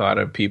at the thought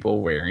of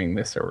people wearing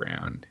this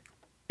around.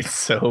 It's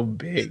so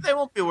big. They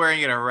won't be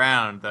wearing it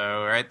around,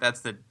 though, right?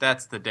 That's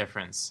the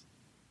difference.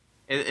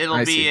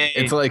 It'll be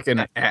it's like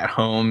an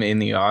at-home in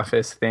the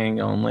office thing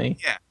only.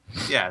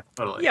 Yeah,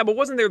 totally. Yeah, but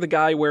wasn't there the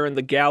guy wearing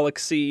the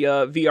Galaxy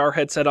VR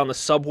headset on the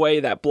subway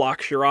that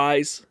blocks your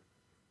eyes?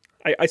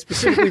 I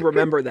specifically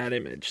remember that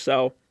image,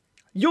 so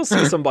you'll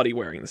see somebody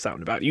wearing the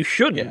soundabout. You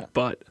shouldn't,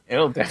 but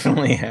it'll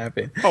definitely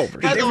happen. Oh, for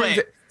By the way,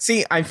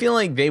 see, I feel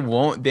like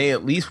they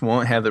at least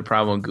won't have the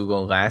problem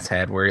Google Glass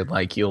had where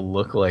like you'll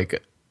look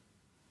like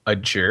a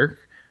jerk.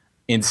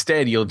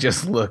 Instead, you'll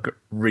just look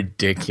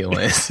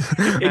ridiculous.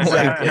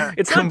 Exactly.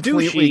 It's not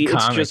douchey,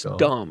 it's just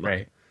dumb.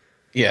 Right.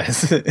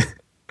 Yes.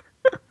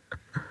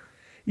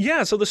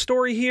 Yeah, so the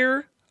story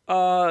here,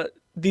 the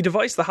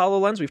device, the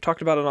HoloLens, we've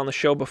talked about it on the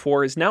show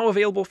before, is now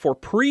available for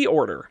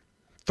pre-order.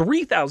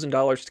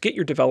 $3,000 to get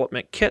your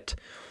development kit.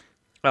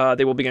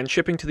 They will begin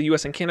shipping to the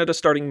US and Canada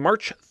starting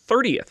March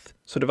 30th,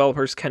 so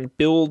developers can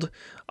build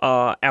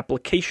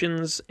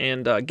applications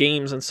and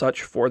games and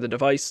such for the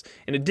device.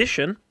 In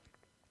addition,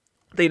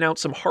 they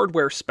announced some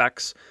hardware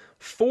specs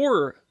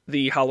for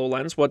the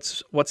HoloLens,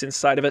 what's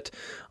inside of it.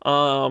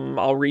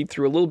 I'll read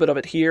through a little bit of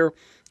it here.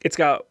 It's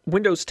got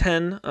Windows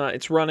 10,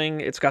 it's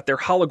running. It's got their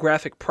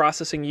holographic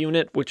processing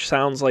unit, which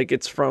sounds like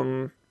it's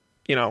from,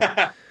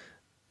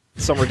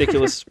 some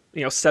ridiculous,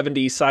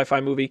 70s sci-fi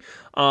movie,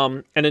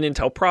 and an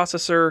Intel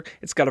processor.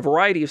 It's got a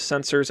variety of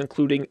sensors,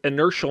 including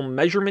inertial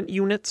measurement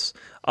units,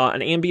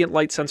 an ambient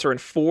light sensor,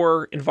 and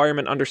 4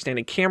 environment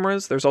understanding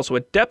cameras. There's also a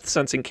depth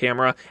sensing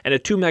camera and a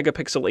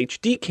 2-megapixel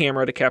HD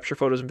camera to capture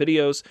photos and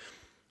videos.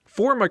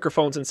 4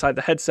 microphones inside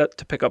the headset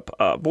to pick up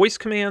voice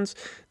commands.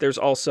 There's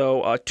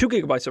also 2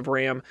 gigabytes of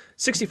RAM,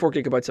 64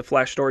 gigabytes of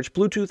flash storage,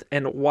 Bluetooth,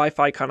 and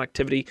Wi-Fi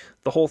connectivity.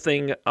 The whole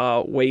thing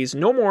weighs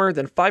no more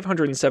than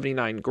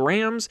 579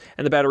 grams,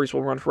 and the batteries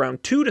will run for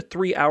around 2 to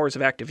 3 hours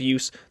of active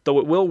use, though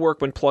it will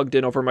work when plugged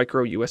in over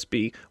micro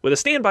USB with a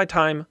standby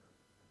time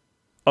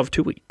of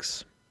 2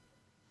 weeks.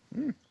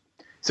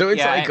 So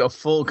it's like a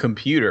full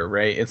computer,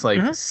 right? It's like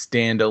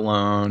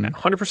standalone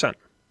 100%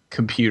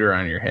 computer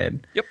on your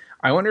head. Yep.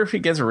 I wonder if it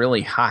gets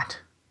really hot.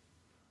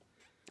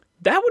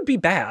 That would be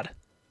bad.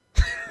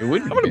 It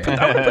would be I'm going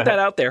to put that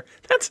out there.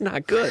 That's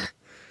not good.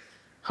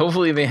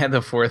 Hopefully they had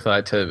the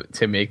forethought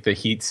to make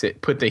the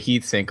put the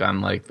heat sink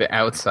on like the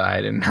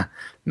outside and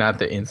not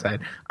the inside.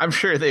 I'm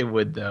sure they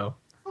would though.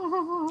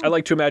 I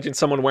like to imagine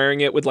someone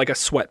wearing it with like a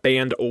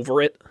sweatband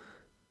over it.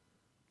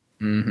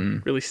 Mm-hmm.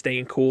 Really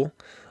staying cool.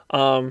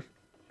 So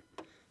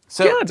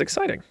yeah, it's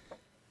exciting.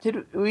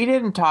 We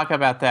didn't talk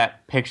about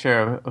that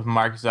picture of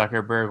Mark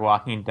Zuckerberg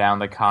walking down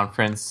the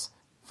conference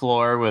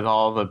floor with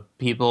all the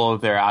people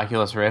with their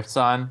Oculus Rifts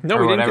on? No,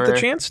 or we didn't whatever? get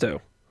the chance to.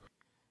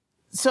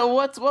 So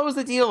what was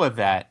the deal with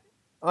that?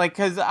 Like,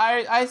 because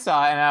I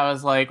saw it and I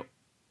was like,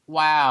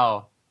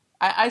 wow.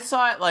 I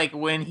saw it like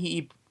when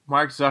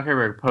Mark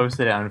Zuckerberg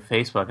posted it on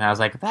Facebook, and I was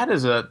like, that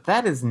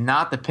is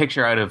not the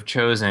picture I'd have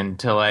chosen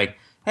to, like,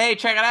 hey,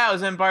 check it out, I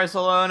was in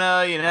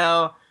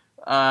Barcelona,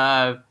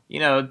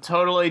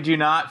 totally do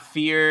not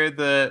fear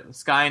the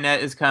Skynet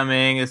is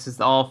coming. This is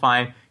all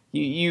fine.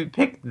 You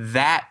picked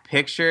that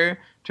picture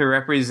to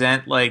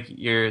represent, like,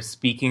 your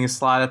speaking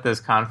slot at this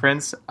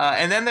conference.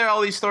 And then there are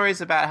all these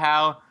stories about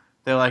how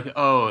they're like,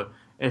 oh,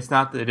 it's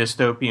not the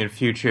dystopian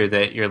future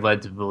that you're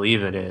led to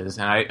believe it is.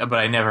 But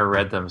I never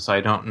read them, so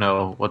I don't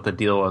know what the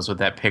deal was with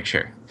that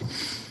picture.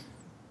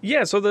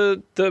 Yeah, so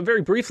the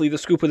very briefly, the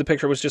scoop of the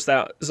picture was just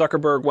that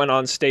Zuckerberg went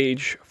on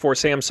stage for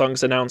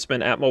Samsung's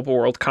announcement at Mobile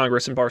World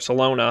Congress in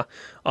Barcelona,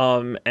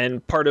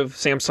 and part of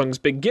Samsung's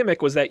big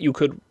gimmick was that you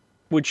could,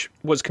 which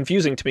was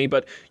confusing to me,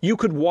 but you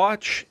could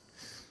watch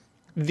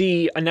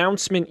the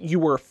announcement you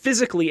were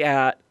physically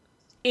at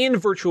in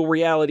virtual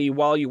reality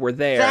while you were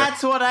there.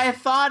 That's what I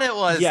thought it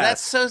was. Yes.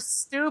 That's so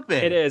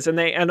stupid. It is, and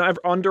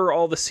under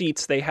all the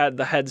seats they had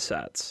the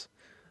headsets,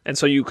 and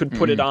so you could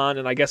put it on,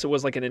 and I guess it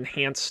was like an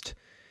enhanced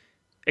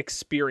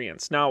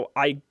experience. Now,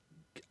 I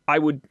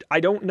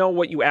don't know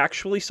what you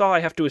actually saw.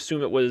 I have to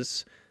assume it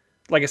was,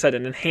 like I said,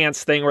 an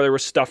enhanced thing where there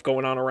was stuff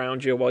going on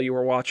around you while you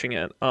were watching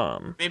it.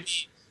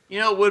 Maybe,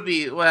 it would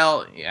be,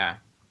 well, yeah.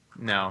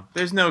 No,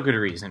 there's no good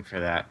reason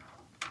for that.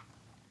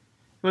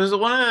 It was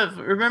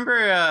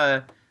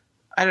remember,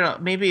 I don't know,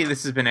 maybe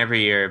this has been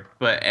every year,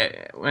 but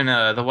when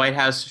the White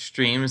House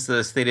streams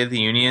the State of the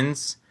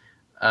Unions,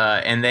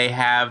 and they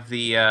have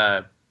they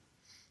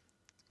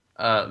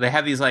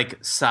have these, like,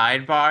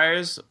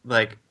 sidebars,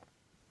 like,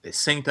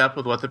 synced up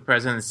with what the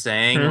president's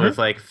saying, with,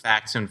 like,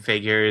 facts and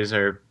figures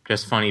or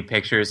just funny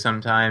pictures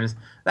sometimes.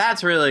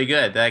 That's really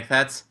good. Like,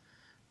 that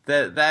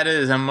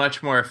is a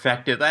much more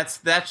effective. That's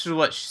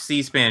what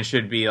C-SPAN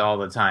should be all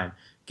the time.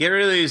 Get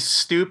rid of these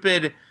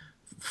stupid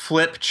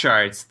flip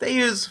charts. They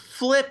use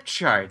flip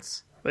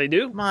charts. They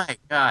do. My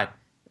God.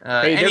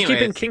 Hey, they're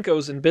keeping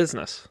Kinkos in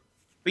business.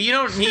 But you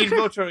don't need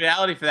virtual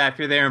reality for that if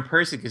you're there in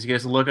person, because you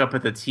just look up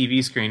at the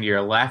TV screen to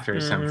your left or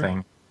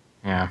something.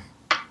 Yeah.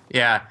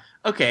 Yeah.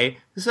 Okay.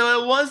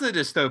 So it was the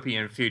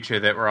dystopian future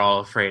that we're all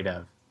afraid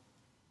of.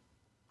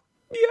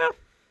 Yeah.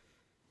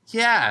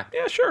 Yeah.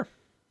 Yeah, sure.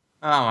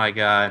 Oh my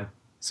God.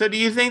 So do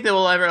you think that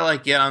we'll ever,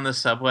 like, get on the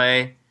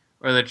subway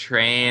or the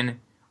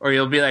train, or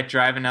you'll be, like,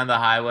 driving down the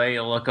highway,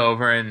 you'll look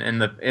over, and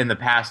in the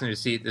passenger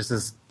seat there's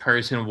this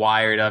person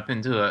wired up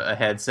into a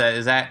headset?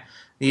 Is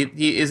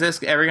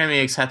this ever going to be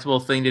an acceptable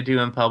thing to do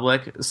in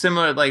public?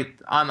 Similar, like,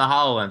 on the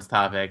HoloLens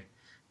topic.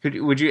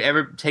 Would you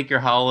ever take your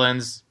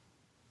HoloLens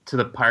to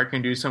the park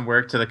and do some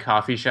work to the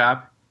coffee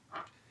shop?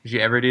 Would you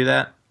ever do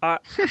that?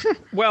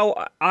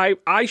 Well,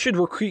 I should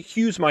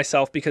recuse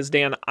myself because,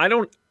 Dan, I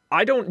don't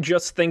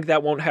just think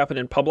that won't happen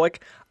in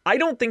public. I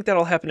don't think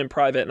that'll happen in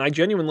private, and I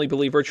genuinely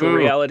believe virtual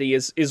reality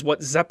is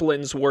what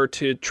Zeppelins were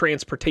to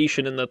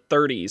transportation in the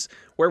 30s,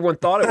 where everyone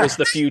thought it was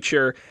the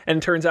future, and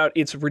it turns out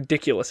it's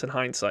ridiculous in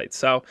hindsight.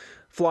 So,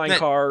 flying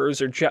cars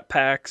or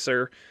jetpacks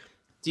or...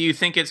 Do you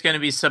think it's going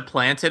to be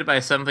supplanted by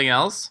something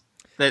else?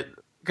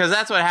 Because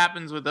that's what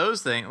happens with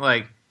those things.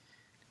 Like,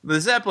 the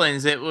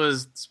Zeppelins, it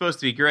was supposed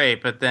to be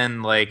great, but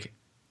then, like,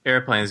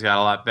 airplanes got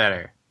a lot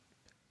better.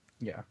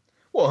 Yeah.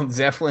 Well,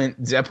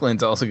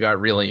 Zeppelins also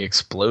got really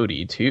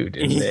explodey too,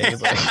 didn't they?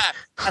 Like,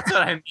 that's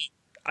what I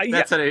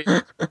mean.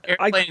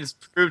 Airplanes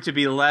proved to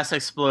be less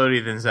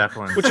explodey than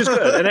Zeppelins, which is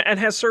good and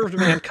has served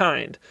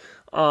mankind.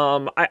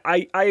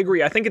 I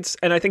agree. I think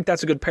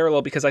that's a good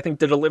parallel because I think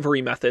the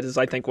delivery method is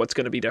what's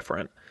going to be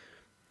different.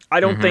 I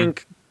don't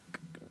think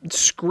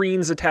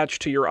screens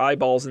attached to your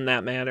eyeballs in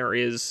that manner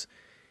is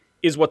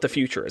what the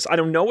future is. I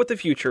don't know what the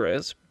future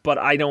is, but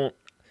I'm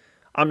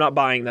not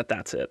buying that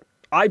that's it.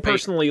 I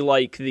personally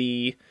like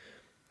the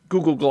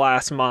Google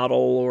Glass model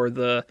or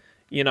the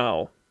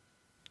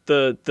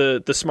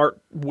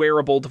smart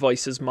wearable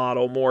devices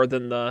model more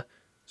than the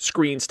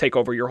screens take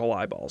over your whole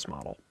eyeballs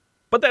model.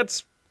 But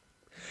that's,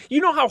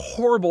 you know how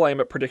horrible I am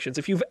at predictions.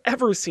 If you've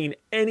ever seen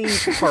any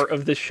part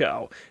of this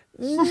show,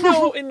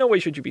 no, in no way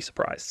should you be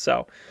surprised.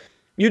 So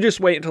you just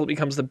wait until it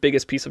becomes the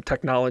biggest piece of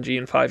technology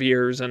in 5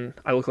 years, and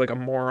I look like a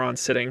moron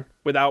sitting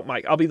without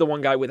I'll be the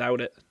one guy without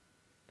it.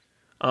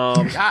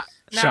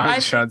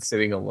 Sean's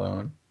sitting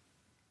alone.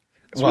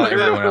 Well,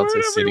 everyone else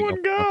is sitting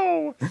alone.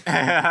 Go.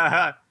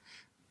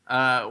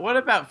 What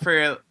about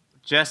for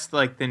just,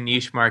 like, the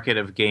niche market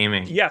of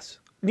gaming? Yes.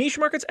 Niche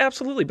markets,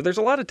 absolutely, but there's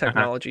a lot of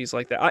technologies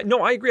like that. I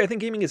agree. I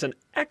think gaming is an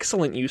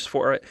excellent use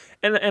for it.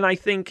 And I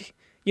think,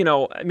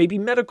 maybe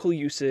medical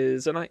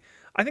uses, and I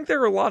think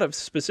there are a lot of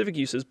specific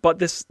uses, but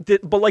this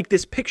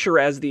picture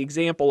as the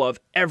example of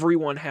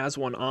everyone has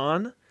one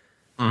on,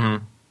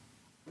 I'm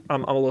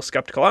a little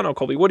skeptical. I don't know,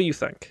 Colby, what do you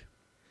think?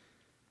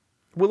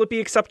 Will it be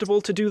acceptable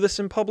to do this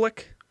in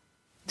public?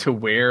 To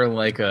wear,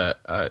 like,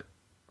 a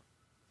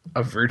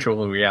a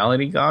virtual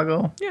reality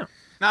goggle? Yeah.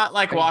 Not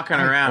like walking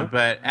around,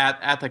 but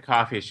at the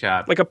coffee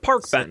shop. Like a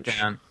park Sit bench.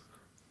 down.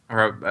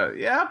 Or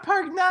a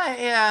park night,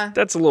 yeah.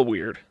 That's a little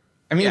weird.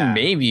 I mean, Yeah.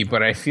 maybe,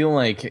 but I feel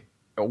like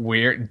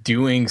we're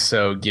doing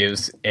so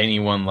gives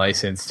anyone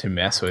license to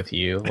mess with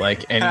you,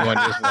 like anyone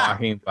just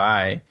walking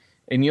by,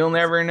 and you'll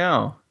never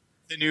know.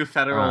 The new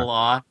federal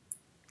law.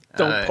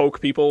 Don't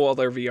poke people while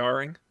they're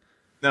VRing.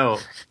 No.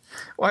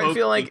 Well, I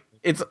feel like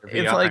it's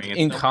like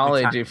in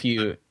college if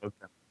you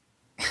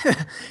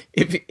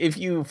if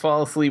you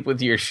fall asleep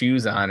with your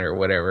shoes on or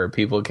whatever,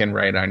 people can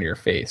write on your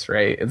face,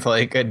 right? It's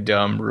like a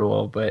dumb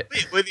rule, but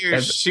With your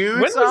shoes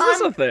When was on?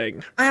 this a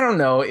thing? I don't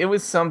know. It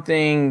was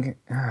something.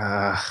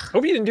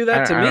 Hope you didn't do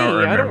that to me.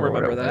 I don't remember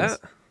what it that. was.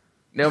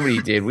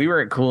 Nobody did. We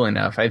weren't cool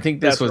enough. I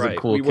think this That's was right. a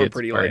cool We were kids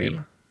pretty party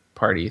lame.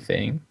 party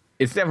thing.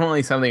 It's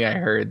definitely something I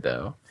heard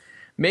though.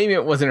 Maybe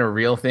it wasn't a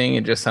real thing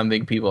and just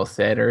something people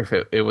said, or if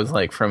it was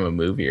like from a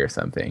movie or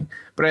something.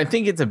 But I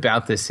think it's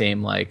about the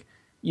same. Like,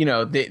 you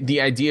know,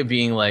 the idea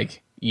being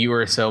like you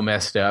were so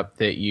messed up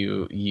that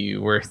you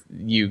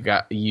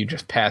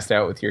just passed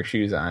out with your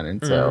shoes on,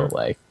 and so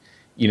like,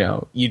 you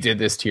know, you did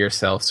this to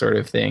yourself, sort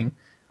of thing.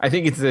 I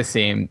think it's the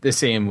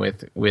same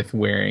with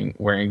wearing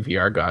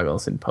VR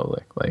goggles in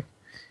public. Like,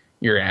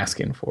 you're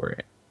asking for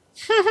it.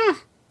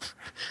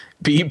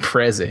 Be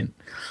present.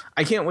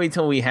 I can't wait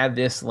till we have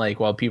this like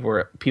while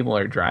people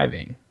are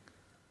driving.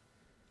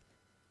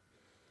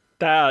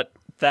 While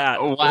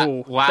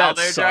that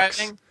they're sucks.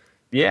 driving?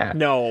 Yeah.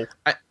 No.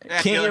 I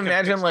Can't feel you like a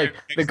imagine like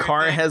the picture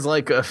car thing. has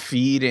like a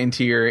feed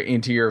into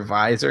your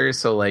visor,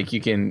 so like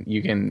you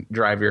can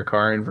drive your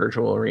car in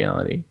virtual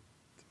reality.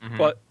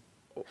 But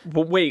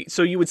wait,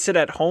 so you would sit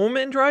at home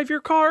and drive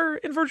your car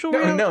in virtual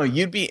reality? No,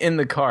 you'd be in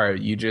the car.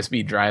 You'd just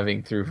be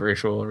driving through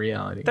virtual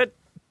reality.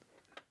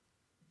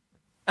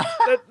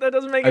 That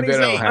doesn't make I any bet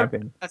it'll sense.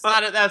 happen.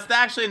 That's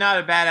actually not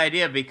a bad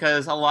idea,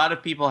 because a lot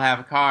of people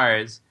have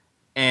cars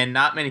and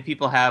not many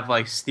people have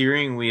like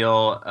steering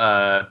wheel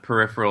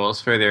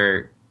peripherals for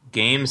their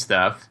game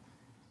stuff.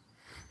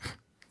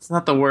 It's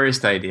not the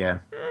worst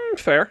idea.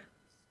 Fair.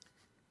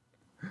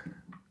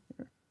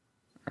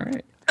 All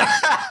right.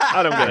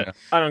 I don't get it.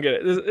 I don't get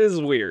it. This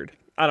is weird.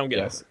 I don't get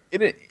Yes,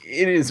 it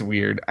is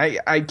weird.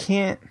 I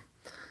can't.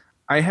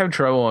 I have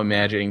trouble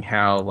imagining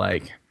how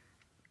like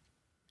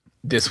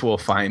this will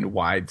find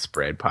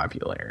widespread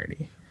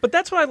popularity. But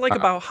that's what I like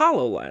about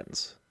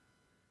HoloLens.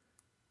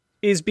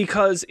 Is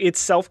because it's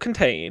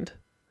self-contained.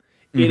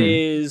 It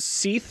is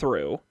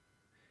see-through.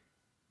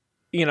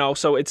 You know,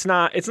 so it's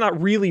not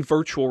really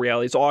virtual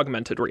reality, it's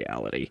augmented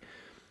reality.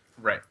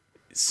 Right.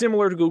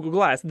 Similar to Google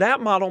Glass.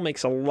 That model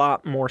makes a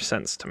lot more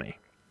sense to me.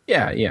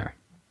 Yeah.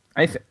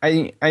 I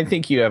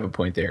think you have a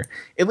point there.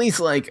 At least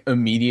like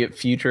immediate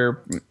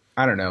future.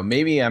 I don't know.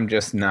 Maybe I'm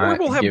just not. Or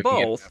we'll have giving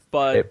it both,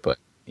 but but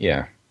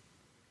yeah.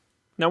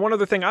 now one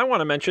other thing I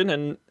want to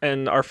mention,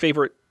 and our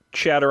favorite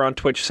chatter on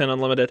Twitch, Sin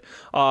Unlimited,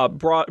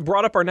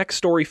 brought up our next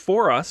story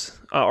for us,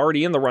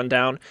 already in the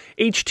rundown.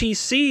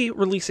 HTC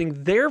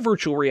releasing their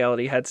virtual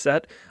reality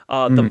headset,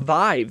 the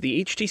Vive.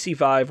 The HTC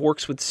Vive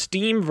works with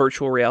Steam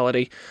virtual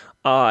reality.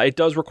 It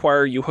does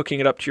require you hooking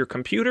it up to your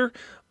computer,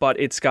 but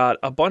it's got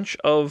a bunch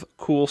of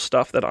cool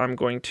stuff that I'm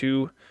going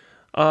to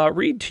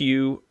read to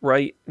you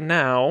right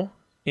now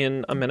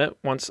in a minute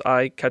once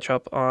I catch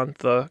up on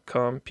the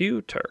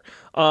computer.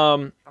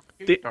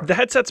 The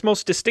headset's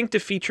most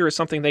distinctive feature is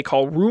something they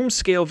call room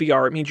scale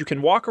VR. It means you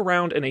can walk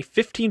around in a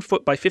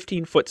 15-foot by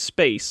 15-foot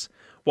space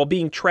while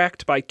being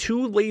tracked by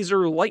 2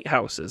 laser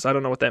lighthouses. I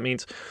don't know what that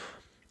means.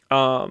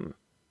 In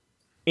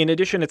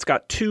addition, it's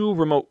got 2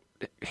 remote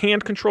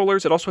hand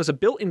controllers. It also has a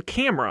built-in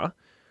camera.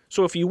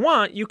 So if you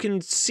want, you can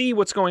see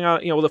what's going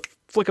on. You know, with a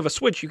flick of a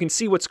switch, you can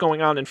see what's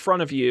going on in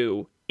front of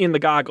you in the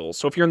goggles.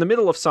 So if you're in the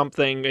middle of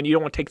something and you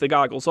don't want to take the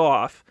goggles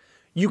off,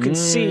 you can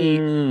see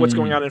what's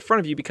going on in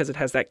front of you because it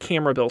has that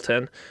camera built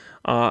in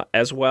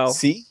as well.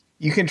 See,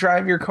 you can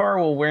drive your car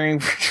while wearing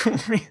virtual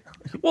reality.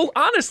 Well,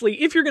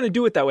 honestly, if you're going to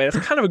do it that way,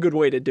 that's kind of a good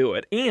way to do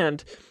it.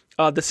 And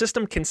the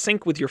system can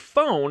sync with your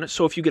phone,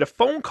 so if you get a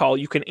phone call,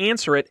 you can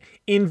answer it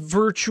in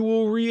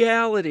virtual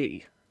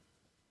reality.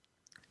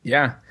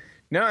 Yeah.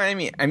 No, I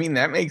mean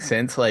that makes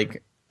sense.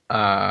 Like,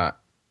 I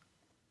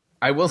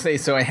will say,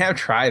 so I have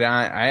tried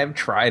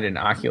an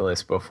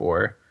Oculus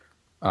before,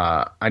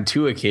 on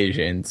 2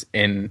 occasions,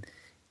 and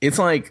it's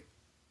like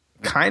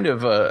kind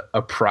of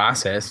a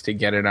process to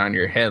get it on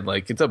your head.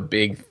 Like, it's a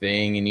big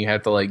thing, and you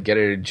have to like get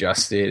it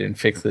adjusted and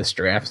fix the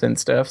straps and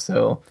stuff.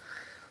 So,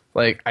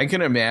 like, I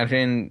can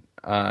imagine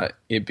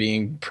it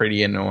being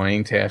pretty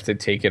annoying to have to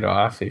take it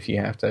off if you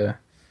have to,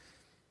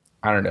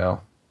 I don't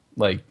know,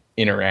 like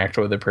interact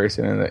with a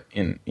person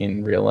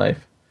in real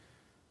life.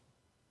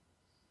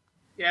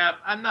 Yeah,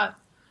 I'm not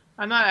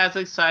as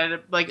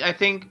excited. Like, I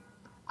think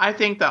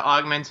the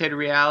augmented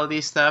reality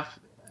stuff,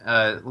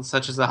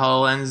 such as the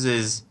HoloLens,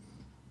 is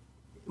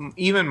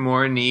even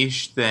more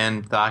niche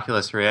than the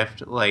Oculus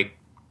Rift. Like,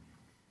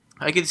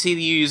 I could see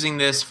you using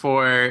this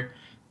for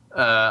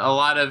a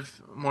lot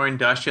of more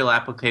industrial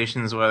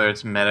applications, whether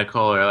it's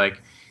medical or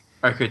like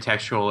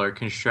architectural or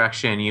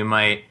construction. You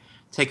might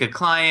take a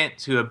client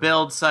to a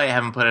build site,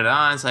 have them put it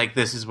on. It's like,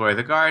 this is where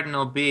the garden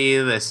will be.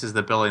 This is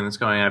the building that's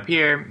going up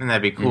here, and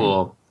that'd be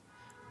cool.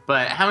 Mm-hmm.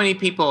 But how many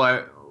people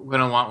are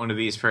going to want one of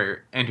these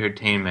for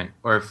entertainment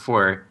or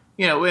for,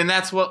 and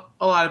that's what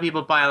a lot of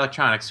people buy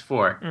electronics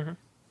for,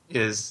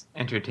 is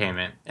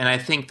entertainment. And I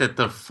think that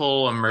the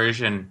full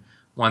immersion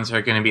ones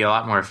are going to be a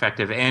lot more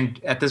effective and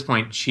at this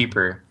point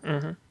cheaper.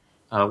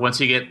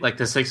 Once you get like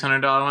the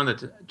 $600 one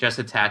that just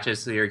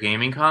attaches to your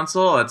gaming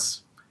console,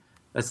 that's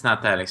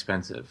not that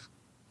expensive.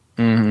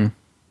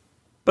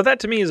 But that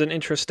to me is an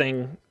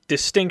interesting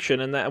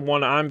distinction, and that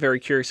one I'm very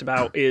curious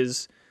about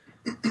is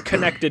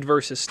connected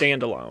versus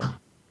standalone.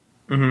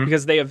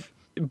 Because they have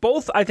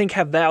both, I think,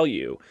 have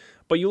value.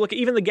 But you look at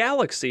even the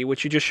Galaxy,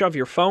 which you just shove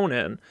your phone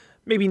in,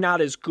 maybe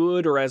not as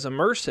good or as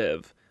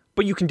immersive,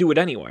 but you can do it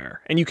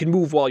anywhere, and you can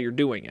move while you're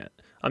doing it.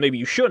 Maybe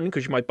you shouldn't,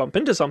 because you might bump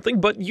into something,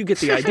 but you get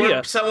the idea.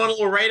 Or someone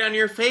will write on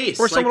your face.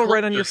 Or someone will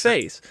write on your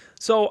face.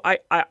 So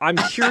I'm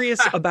curious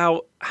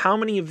about how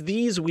many of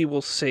these we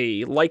will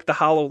see, like the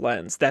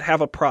HoloLens, that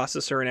have a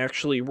processor and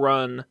actually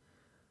run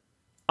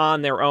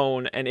on their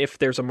own, and if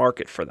there's a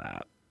market for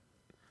that.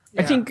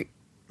 Yeah. I think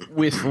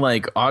with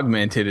like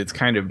augmented, it's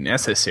kind of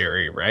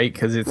necessary, right?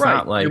 Because it's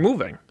not like you're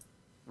moving.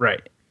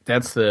 Right.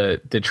 That's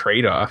the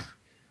trade-off.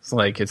 It's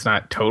like it's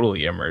not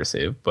totally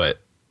immersive, but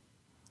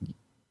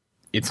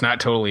it's not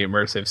totally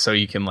immersive, so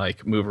you can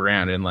like move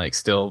around and like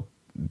still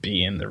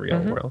be in the real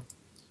world.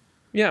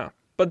 Yeah,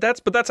 but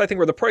that's I think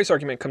where the price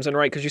argument comes in,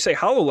 right? Because you say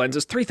HoloLens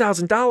is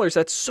 $3,000.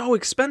 That's so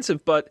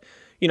expensive, but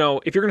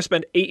if you're going to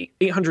spend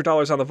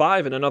 $800 on the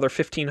Vive and another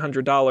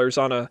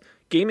 $1,500 on a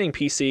gaming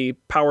PC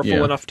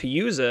powerful enough to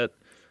use it,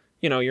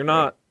 you're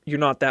not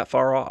that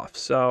far off.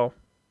 So,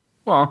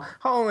 well,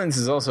 HoloLens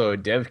is also a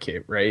dev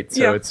kit, right?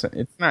 So it's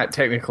not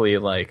technically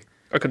like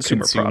a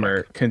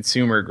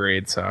consumer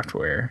grade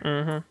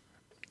software.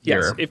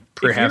 Yes,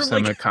 perhaps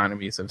some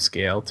economies of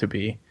scale to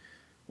be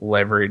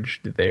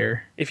leveraged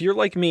there. If you're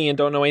like me and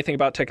don't know anything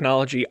about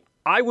technology,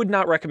 I would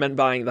not recommend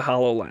buying the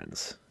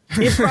HoloLens.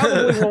 It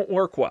probably won't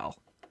work well.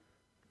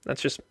 That's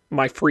just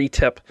my free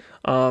tip.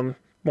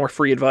 More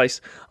free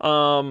advice.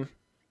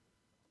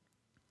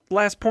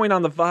 Last point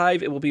on the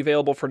Vive, it will be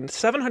available for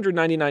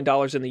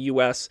 $799 in the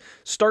US.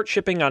 Start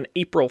shipping on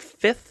April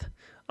 5th,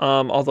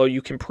 although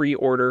you can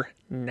pre-order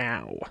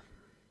now.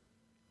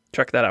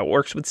 Check that out.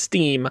 Works with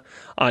Steam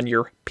on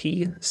your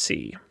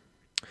PC.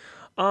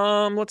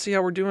 Let's see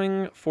how we're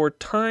doing for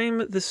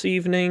time this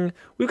evening.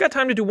 We've got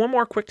time to do one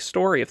more quick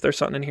story. If there's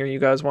something in here you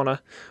guys want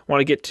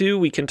to get to,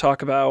 we can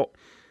talk about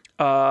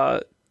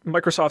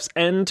Microsoft's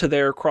end to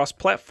their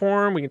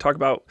cross-platform. We can talk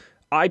about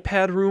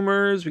iPad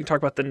rumors. We can talk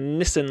about the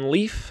Nissan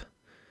Leaf,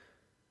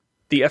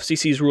 the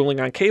FCC's ruling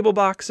on cable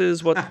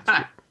boxes.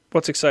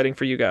 What's exciting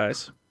for you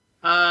guys?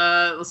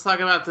 Let's talk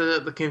about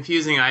the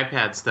confusing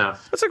iPad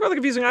stuff. Let's talk about the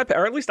confusing iPad,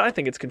 or at least I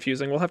think it's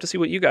confusing. We'll have to see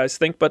what you guys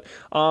think. But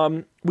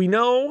we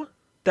know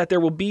that there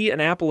will be an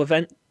Apple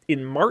event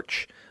in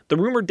March. The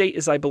rumored date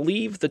is, I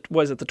believe, the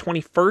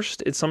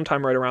 21st? It's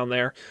sometime right around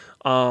there.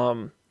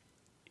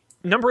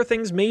 Number of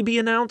things may be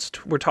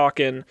announced. We're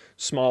talking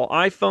small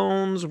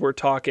iPhones. We're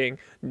talking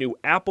new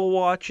Apple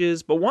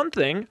Watches. But one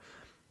thing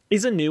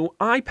is a new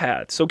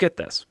iPad. So get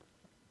this.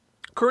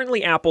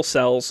 Currently, Apple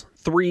sells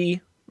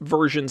 3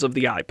 versions of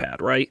the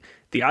iPad, right?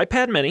 The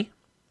iPad Mini,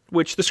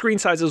 which the screen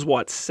size is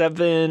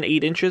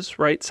 8 inches,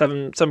 right?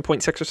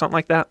 7.6 or something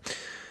like that.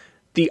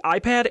 The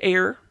iPad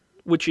Air,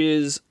 which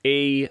is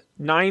a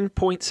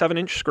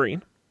 9.7-inch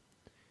screen.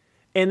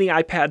 And the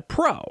iPad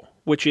Pro,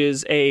 which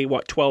is a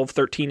 12,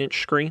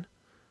 13-inch screen,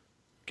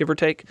 give or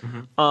take.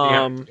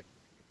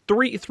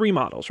 Three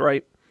models,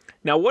 right?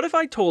 Now, what if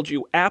I told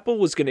you Apple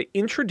was going to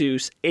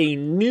introduce a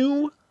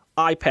new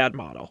iPad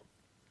model?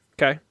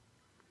 Okay.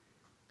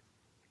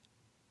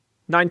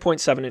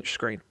 9.7-inch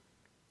screen.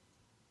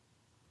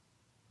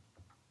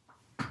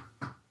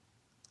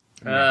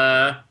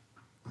 Now,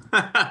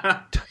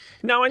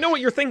 I know what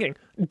you're thinking.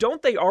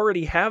 Don't they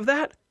already have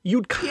that?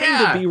 You'd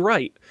kind of be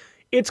right.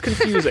 It's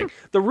confusing.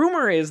 The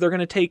rumor is they're going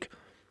to take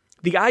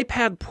the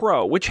iPad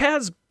Pro, which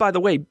has, by the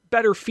way,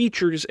 better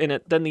features in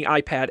it than the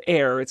iPad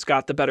Air. It's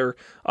got the better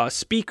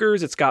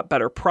speakers. It's got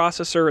better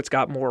processor. It's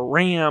got more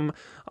RAM.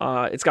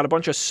 It's got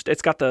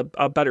it's got the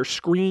better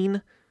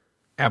screen.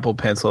 Apple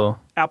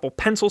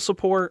Pencil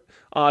support.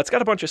 It's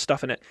got a bunch of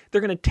stuff in it.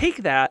 They're going to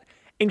take that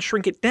and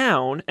shrink it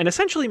down and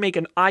essentially make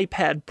an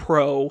iPad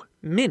Pro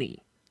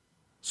Mini.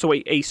 So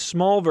a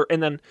small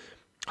and then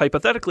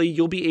hypothetically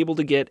you'll be able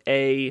to get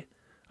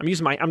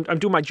I'm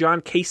doing my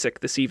John Kasich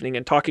this evening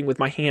and talking with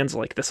my hands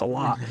like this a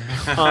lot.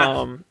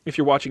 If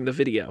you're watching the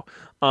video,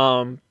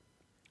 so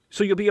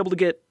you'll be able to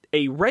get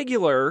a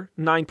regular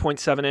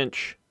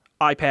 9.7-inch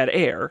iPad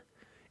Air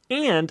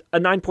and a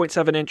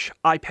 9.7-inch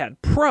iPad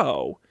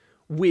Pro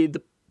with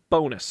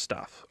bonus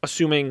stuff,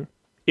 assuming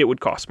it would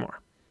cost more.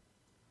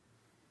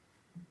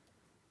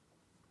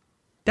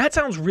 That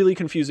sounds really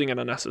confusing and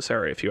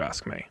unnecessary, if you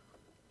ask me.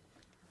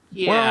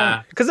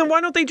 Yeah. Because then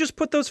why don't they just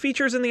put those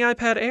features in the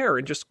iPad Air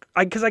and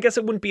because I guess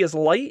it wouldn't be as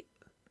light,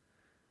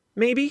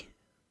 maybe?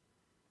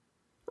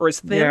 Or as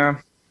thin?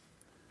 Yeah.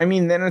 I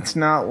mean, then it's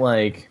not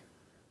like,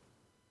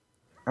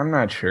 I'm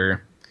not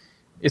sure.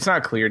 It's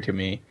not clear to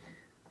me.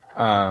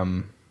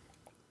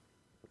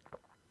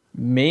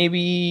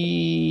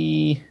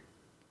 Maybe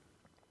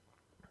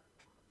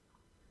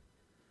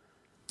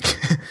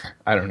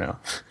I don't know.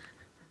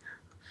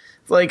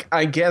 Like,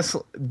 I guess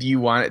they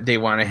want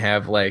to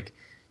have, like,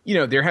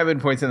 there have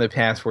been points in the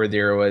past where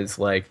there was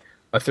like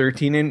a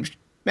 13-inch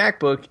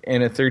MacBook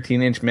and a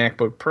 13-inch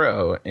MacBook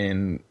Pro,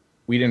 and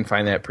we didn't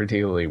find that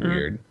particularly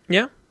weird.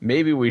 Yeah.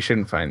 Maybe we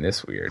shouldn't find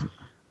this weird.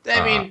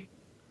 I mean,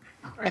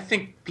 I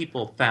think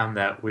people found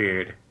that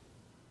weird.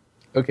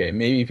 Okay,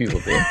 maybe people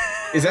did.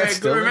 Is that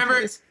still the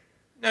case?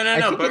 No. I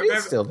think but it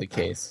is still the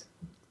case.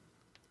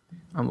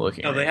 I'm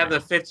looking. No, they have the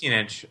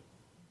 15-inch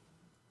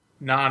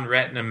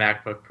non-Retina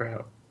MacBook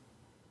Pro.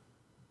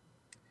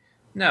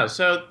 No,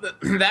 so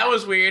that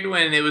was weird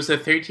when it was the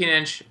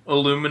 13-inch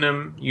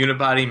aluminum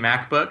unibody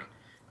MacBook,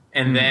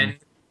 and then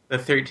the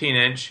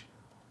 13-inch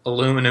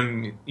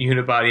aluminum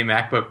unibody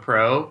MacBook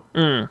Pro.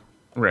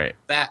 Right.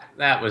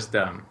 That was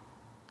dumb.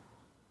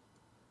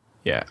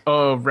 Yeah.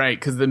 Oh, right,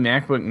 because the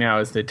MacBook now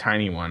is the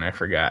tiny one. I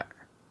forgot.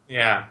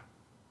 Yeah.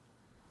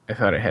 I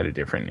thought it had a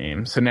different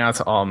name. So now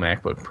it's all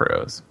MacBook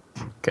Pros.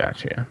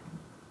 Gotcha.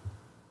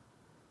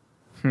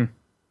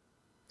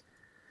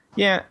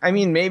 Yeah, I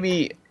mean,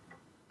 maybe...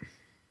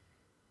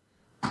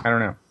 I don't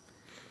know.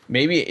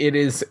 Maybe it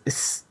is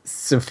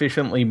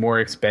sufficiently more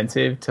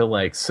expensive to,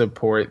 like,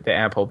 support the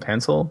Apple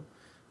Pencil.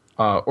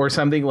 Or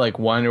something like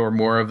one or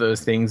more of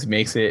those things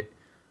makes it...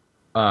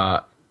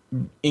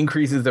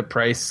 increases the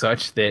price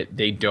such that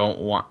they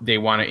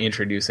want to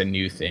introduce a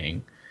new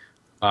thing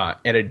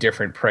at a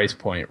different price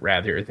point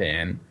rather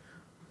than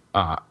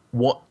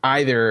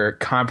either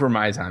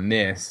compromise on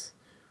this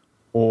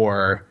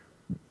or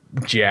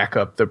jack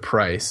up the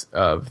price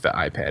of the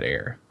iPad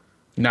Air.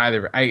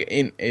 Neither.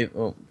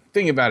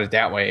 Thinking about it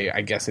that way,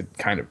 I guess it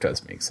kind of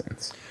does make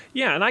sense.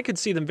 Yeah, and I could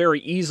see them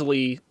very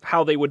easily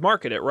how they would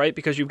market it, right?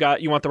 Because you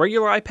want the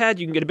regular iPad,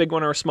 you can get a big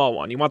one or a small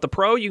one. You want the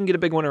Pro, you can get a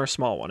big one or a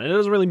small one. And it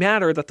doesn't really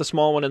matter that the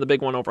small one and the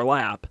big one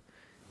overlap.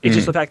 It's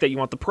just the fact that you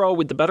want the Pro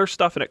with the better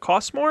stuff and it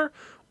costs more,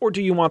 or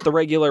do you want the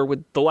regular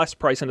with the less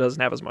price and it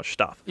doesn't have as much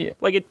stuff? Yeah.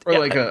 Like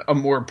a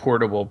more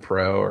portable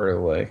Pro or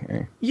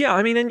like... Yeah,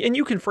 I mean, and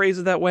you can phrase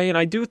it that way,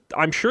 and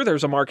I'm sure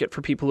there's a market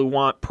for people who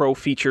want Pro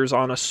features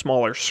on a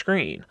smaller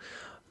screen.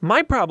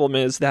 My problem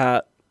is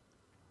that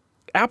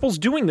Apple's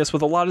doing this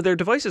with a lot of their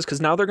devices because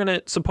now they're going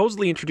to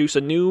supposedly introduce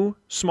a new,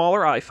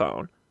 smaller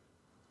iPhone,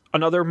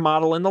 another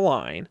model in the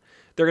line.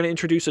 They're going to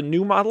introduce a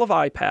new model of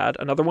iPad,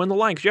 another one in the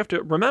line. Because you have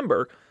to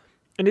remember,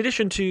 in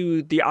addition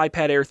to the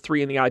iPad Air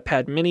 3 and the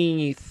iPad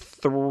Mini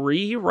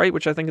 3, right,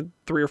 which I think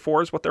 3 or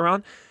 4 is what they're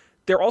on,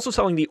 they're also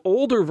selling the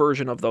older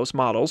version of those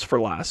models for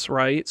less,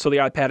 right? So the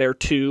iPad Air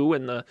 2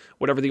 and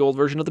whatever the old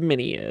version of the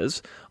Mini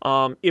is.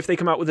 If they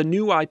come out with a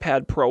new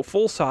iPad Pro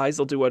full size,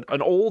 they'll do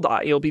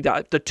it'll be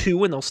the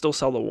 2 and they'll still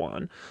sell the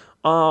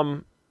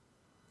 1.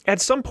 At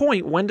some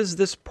point, when does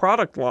this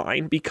product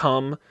line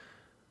become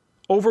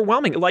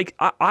overwhelming? Like,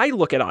 I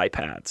look at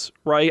iPads,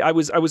 right? I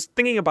was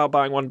thinking about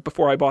buying one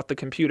before I bought the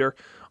computer.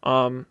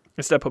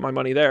 Instead, I put my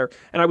money there.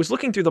 And I was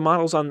looking through the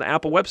models on the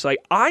Apple website.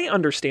 I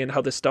understand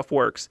how this stuff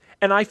works.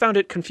 And I found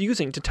it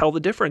confusing to tell the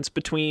difference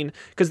between...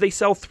 Because they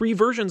sell 3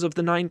 versions of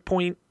the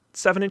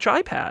 9.7-inch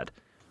iPad.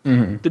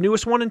 The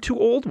newest one and 2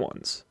 old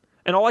ones.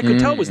 And all I could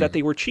tell was that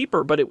they were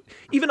cheaper. But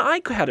even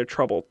I had a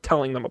trouble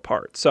telling them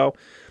apart. So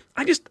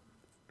I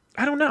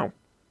don't know.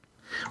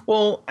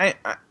 Well, I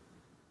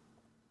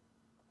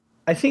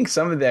think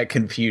some of that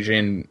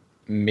confusion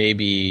may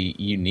be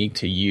unique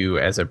to you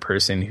as a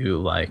person who,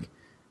 like,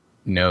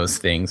 knows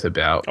things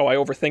about I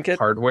overthink it?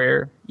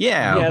 Hardware.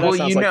 Yeah, well,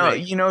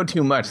 you know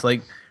too much.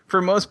 Like,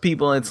 for most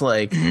people, it's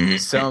like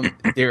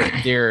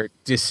their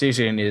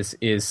decision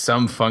is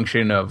some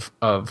function of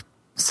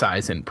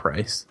size and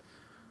price,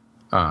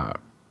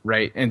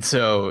 right? And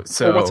so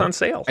or what's on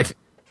sale?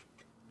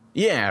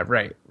 Yeah,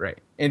 right.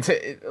 And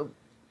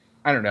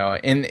I don't know.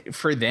 And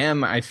for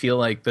them, I feel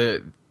like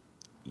they're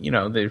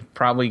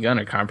probably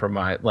gonna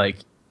compromise. Like,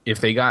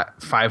 if they got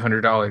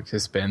 $500 to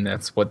spend,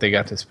 that's what they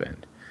got to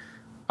spend.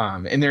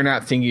 And they're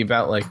not thinking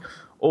about, like,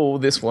 oh,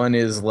 this one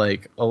is,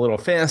 like, a little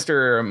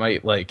faster, or it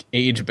might, like,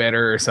 age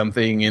better or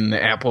something in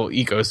the Apple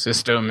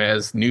ecosystem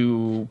as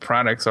new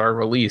products are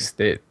released.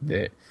 That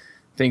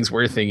things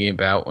we're thinking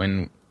about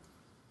when,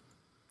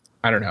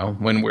 I don't know,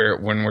 when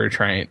we're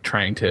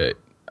trying to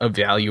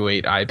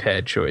evaluate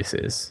iPad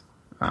choices.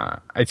 I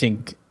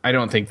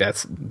don't think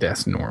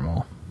that's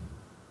normal,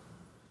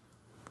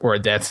 or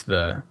that's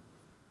the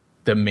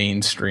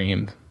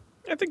mainstream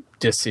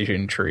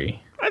decision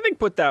tree. I think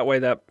put that way,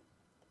 that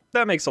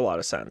makes a lot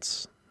of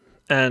sense.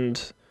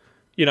 And,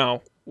 I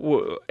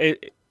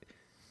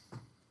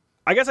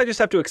guess I just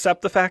have to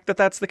accept the fact that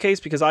that's the case,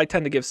 because I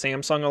tend to give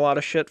Samsung a lot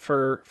of shit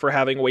for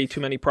having way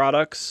too many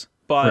products.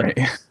 But right.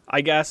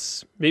 I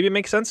guess maybe it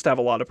makes sense to have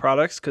a lot of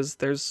products because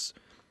there's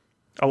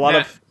a lot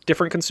of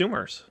different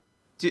consumers.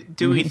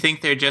 Do we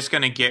think they're just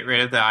going to get rid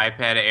of the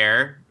iPad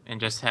Air and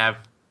just have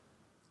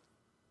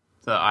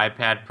the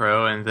iPad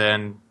Pro and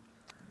then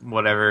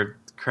whatever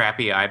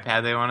crappy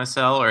iPad they want to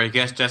sell, or I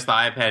guess just the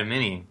iPad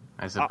Mini,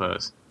 I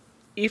suppose.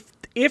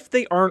 If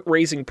they aren't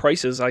raising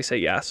prices, I say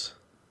yes.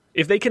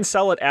 If they can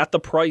sell it at the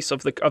price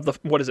of the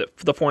what is it,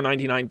 the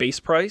 $499 base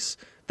price,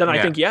 then I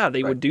think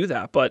they would do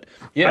that. But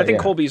I think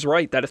Colby's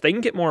right that if they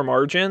can get more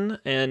margin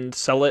and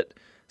sell it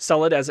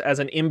as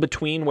an in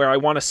between where I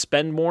want to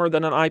spend more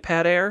than an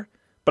iPad Air,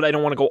 but I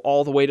don't want to go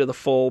all the way to the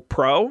full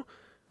Pro.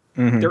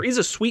 There is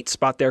a sweet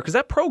spot there because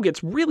that Pro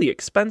gets really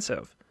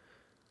expensive.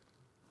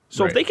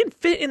 So if they can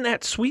fit in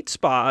that sweet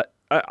spot,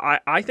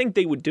 I think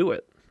they would do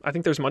it. I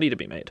think there's money to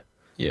be made.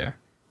 Yeah.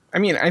 I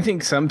mean, I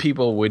think some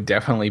people would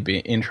definitely be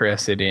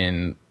interested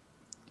in,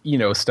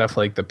 stuff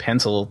like the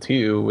Pencil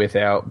too,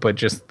 but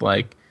just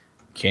like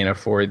can't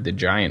afford the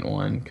giant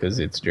one because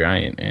it's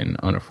giant and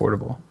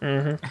unaffordable.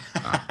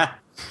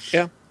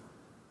 Yeah.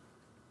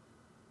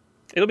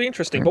 It'll be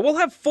interesting, but we'll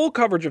have full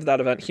coverage of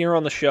that event here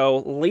on the show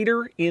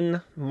later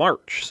in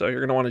March. So you're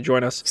going to want to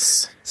join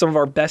us. Some of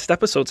our best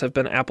episodes have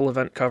been Apple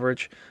event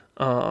coverage.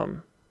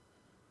 So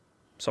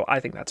I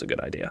think that's a good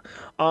idea.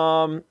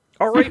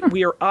 All right,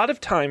 we are out of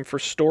time for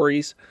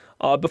stories.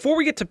 Before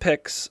we get to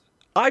picks,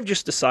 I've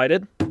just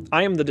decided,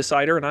 I am the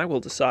decider, and I will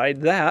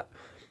decide that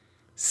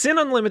Sin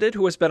Unlimited,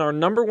 who has been our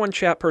 #1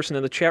 chat person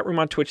in the chat room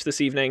on Twitch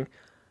this evening,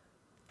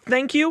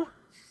 thank you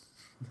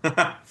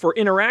for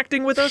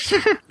interacting with us.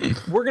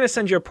 We're going to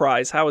send you a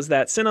prize. How is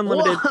that? Sin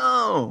Unlimited.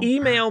 Whoa.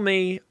 Email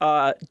me,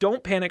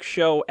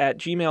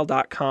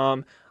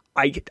 don'tpanicshow@gmail.com.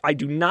 I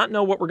do not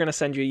know what we're going to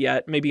send you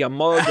yet. Maybe a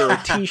mug or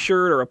a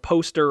t-shirt or a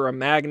poster or a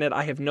magnet.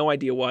 I have no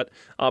idea what.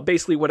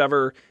 Basically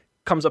whatever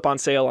comes up on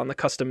sale on the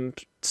custom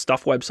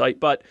stuff website.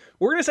 But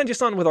we're going to send you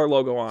something with our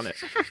logo on it.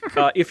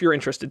 If you're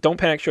interested,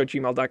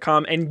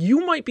 don'tpanicshow@gmail.com. And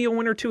you might be a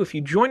winner too if you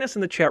join us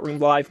in the chat room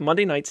live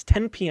Monday nights,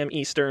 10 p.m.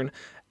 Eastern,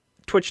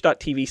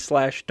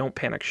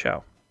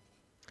 twitch.tv/don'tpanicshow.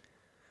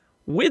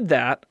 With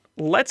that,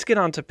 let's get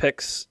on to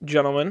picks,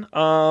 gentlemen.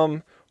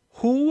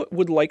 Who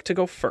would like to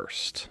go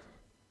first?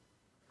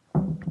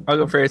 I'll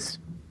go first.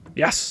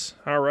 Yes.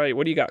 All right.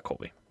 What do you got,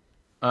 Colby?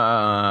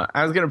 I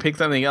was going to pick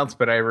something else,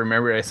 but I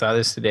remembered I saw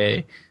this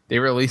today. They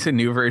released a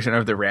new version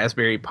of the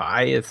Raspberry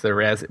Pi. It's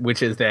the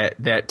which is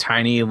that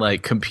tiny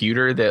like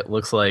computer that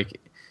looks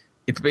like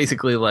it's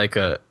basically like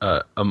a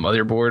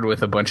motherboard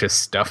with a bunch of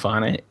stuff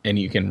on it, and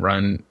you can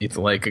run. It's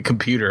like a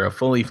computer, a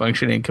fully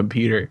functioning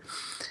computer.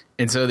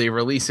 And so they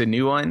released a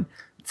new one.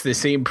 It's the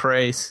same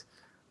price.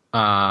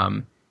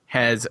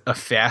 Has a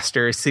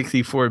faster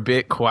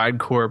 64-bit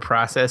quad-core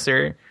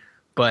processor,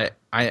 but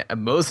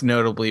most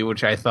notably,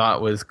 which I thought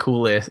was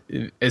coolest,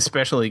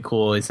 especially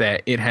cool, is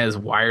that it has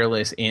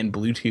wireless and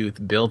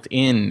Bluetooth built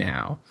in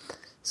now.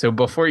 So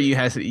before you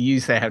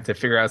used to have to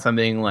figure out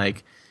something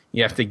like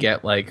you have to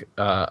get like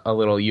a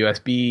little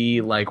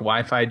USB like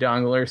Wi-Fi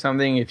dongle or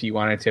something if you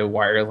wanted to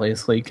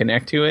wirelessly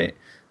connect to it,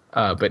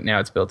 but now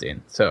it's built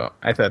in. So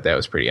I thought that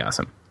was pretty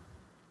awesome.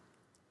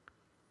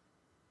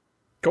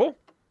 Cool.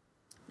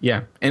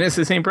 Yeah, and it's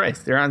the same price.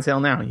 They're on sale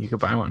now. You could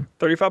buy one.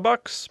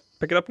 $35.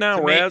 Pick it up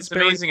now. It's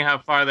amazing how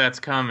far that's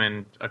come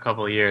in a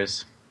couple of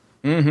years.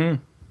 Mm-hmm.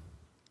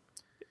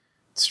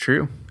 It's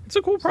true. It's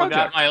a cool project.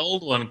 I got my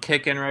old one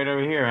kicking right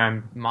over here.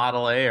 I'm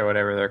Model A or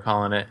whatever they're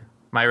calling it.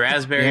 My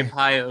Raspberry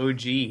Pi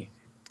OG.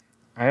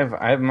 I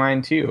have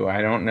mine too.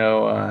 I don't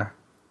know.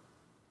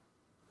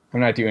 I'm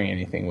not doing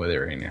anything with it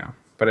right now,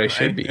 but I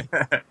should be.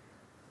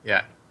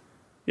 Yeah.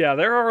 Yeah,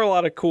 there are a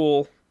lot of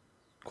cool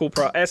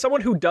as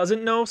someone who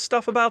doesn't know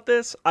stuff about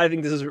this, I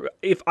think this is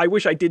I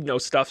wish I did know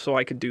stuff so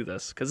I could do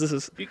this, because this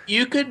is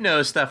you could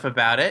know stuff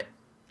about it.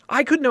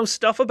 I could know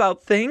stuff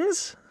about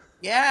things.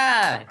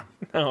 Yeah.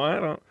 No, I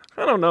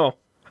don't know.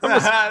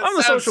 I'm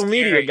the social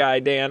media guy,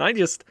 Dan. I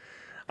just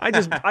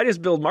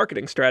build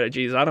marketing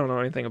strategies. I don't know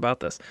anything about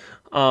this.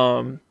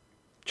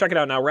 Check it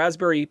out now,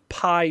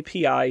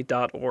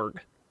 raspberrypi.org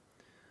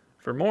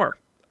for more.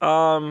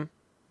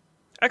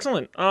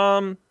 Excellent.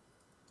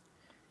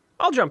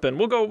 I'll jump in.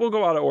 We'll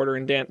go out of order,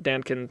 and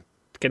Dan can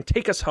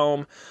take us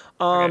home.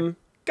 Okay.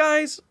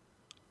 Guys,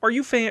 were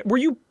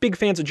you big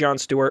fans of Jon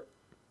Stewart?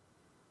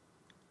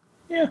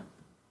 Yeah.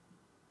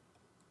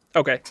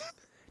 Okay.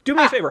 Do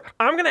me a favor.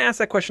 I'm going to ask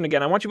that question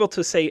again. I want you both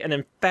to say an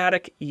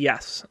emphatic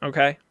yes,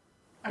 okay?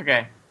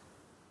 Okay.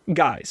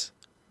 Guys,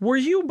 were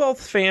you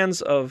both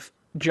fans of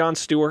Jon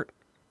Stewart?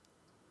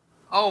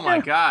 Oh my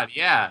God,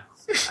 yeah.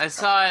 I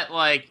saw it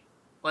like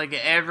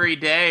every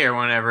day or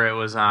whenever it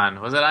was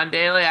on. Was it on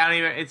daily?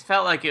 It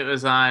felt like it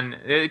was on.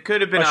 It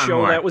could have been a on show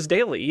more. That was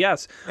daily.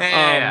 Yes.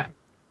 Yeah.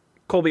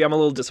 Colby, I'm a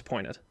little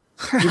disappointed.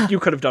 You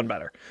could have done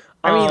better.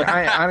 I mean,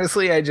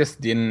 I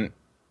just didn't.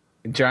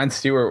 Jon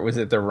Stewart was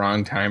at the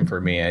wrong time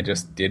for me. I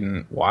just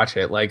didn't watch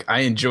it. Like, I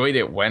enjoyed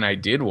it when I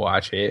did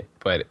watch it,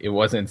 but it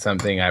wasn't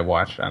something I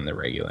watched on the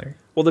regular.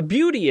 Well, the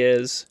beauty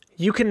is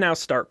you can now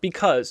start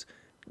because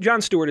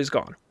Jon Stewart is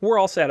gone. We're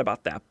all sad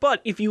about that.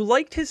 But if you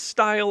liked his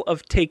style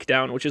of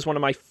takedown, which is one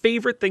of my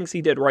favorite things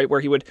he did, right,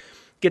 where he would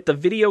get the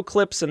video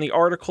clips and the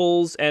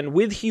articles and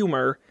with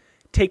humor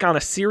take on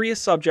a serious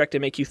subject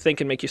and make you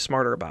think and make you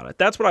smarter about it.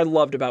 That's what I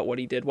loved about what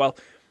he did. Well,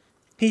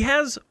 he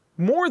has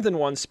more than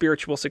one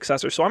spiritual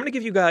successor. So I'm going to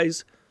give you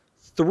guys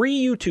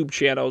 3 YouTube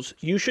channels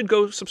you should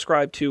go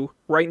subscribe to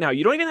right now.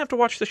 You don't even have to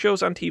watch the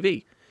shows on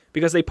TV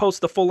because they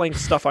post the full-length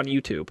stuff on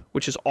YouTube,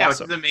 which is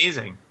awesome. Yeah, which is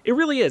amazing. It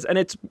really is, and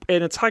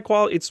it's high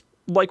quality. It's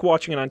like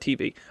watching it on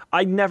TV.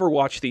 I never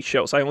watch these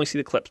shows. I only see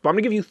the clips. But I'm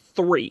going to give you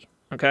 3,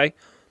 okay?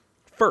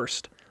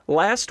 First,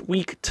 Last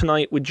Week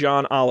Tonight with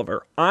John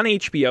Oliver on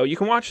HBO. You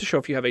can watch the show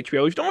if you have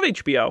HBO. If you don't have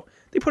HBO,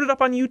 they put it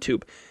up on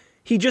YouTube.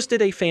 He just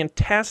did a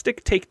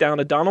fantastic takedown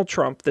of Donald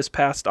Trump this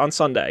past on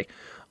Sunday,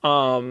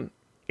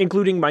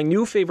 including my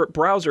new favorite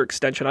browser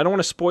extension. I don't want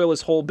to spoil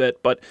his whole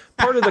bit, but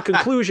part of the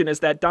conclusion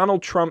is that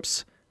Donald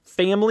Trump's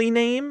family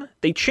name,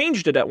 they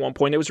changed it at one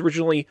point. It was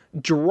originally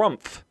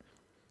Drumpf.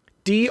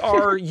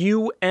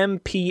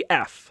 Drumpf.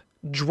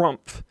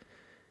 Drumpf.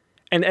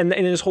 And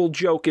his whole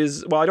joke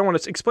is, well, I don't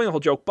want to explain the whole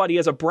joke, but he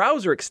has a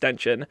browser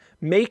extension,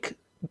 make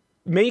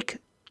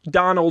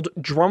Donald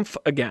Drumpf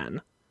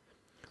again,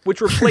 which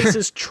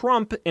replaces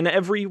Trump in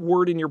every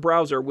word in your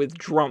browser with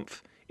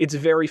Drumpf. It's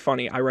very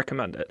funny. I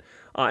recommend it.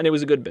 And it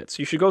was a good bit.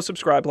 So you should go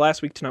subscribe.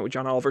 Last Week Tonight with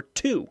John Oliver.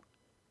 2,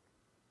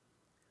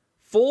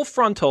 Full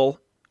Frontal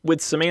with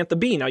Samantha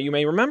Bee. Now, you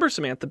may remember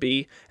Samantha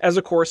Bee as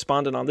a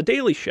correspondent on The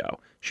Daily Show.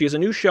 She has a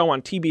new show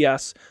on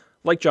TBS,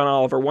 like John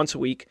Oliver, once a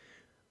week.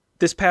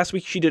 This past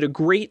week, she did a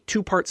great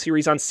 2-part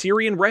series on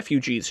Syrian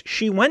refugees.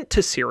 She went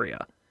to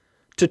Syria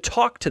to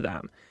talk to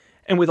them,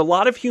 and with a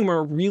lot of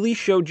humor, really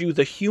showed you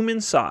the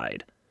human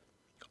side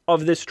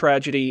of this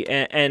tragedy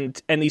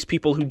and these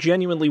people who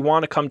genuinely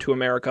want to come to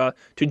America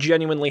to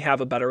genuinely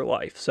have a better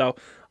life. So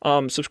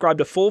subscribe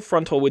to Full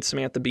Frontal with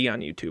Samantha Bee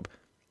on YouTube.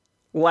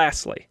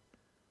 Lastly,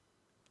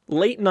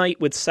 Late Night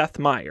with Seth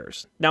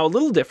Meyers. Now, a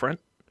little different,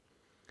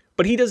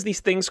 but he does these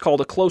things called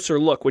A Closer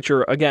Look, which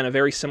are, again, a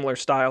very similar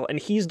style, and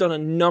he's done a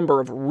number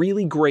of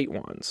really great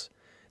ones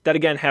that,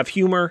 again, have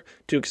humor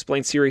to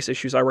explain serious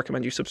issues. I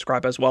recommend you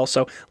subscribe as well.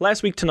 So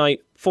Last Week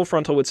Tonight, Full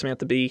Frontal with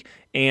Samantha Bee,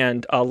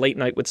 and Late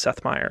Night with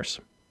Seth Meyers.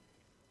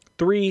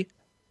 3,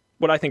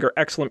 what I think are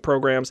excellent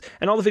programs,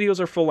 and all the videos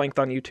are full length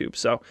on YouTube,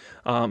 so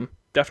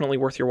definitely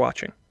worth your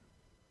watching.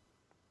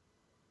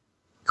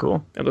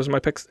 Cool. And those are my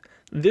picks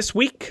this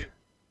week.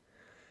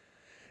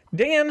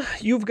 Dan,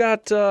 you've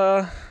got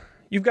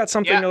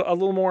something a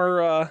little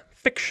more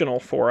fictional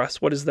for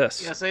us. What is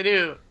this? Yes, I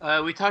do.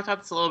 We talked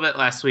about this a little bit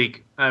last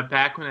week.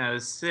 Back when I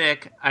was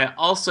sick, I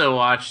also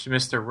watched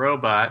Mr.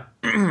 Robot,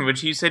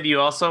 which you said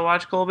you also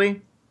watched,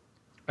 Colby?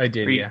 I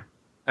did, yeah.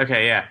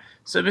 Okay, yeah.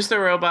 So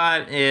Mr.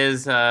 Robot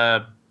is it's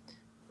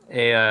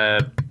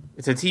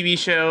a TV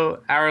show,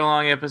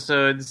 hour-long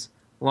episodes,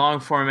 long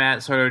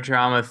format sort of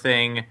drama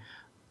thing,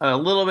 a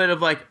little bit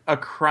of like a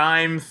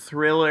crime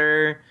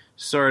thriller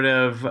sort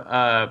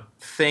of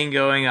thing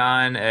going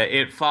on.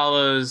 It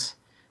follows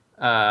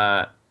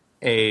a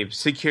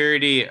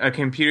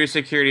computer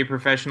security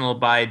professional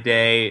by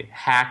day,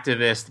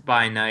 hacktivist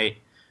by night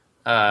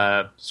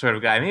sort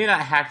of guy. Maybe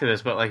not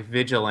hacktivist, but like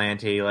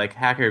vigilante, like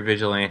hacker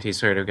vigilante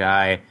sort of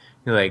guy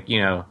who, like, you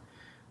know,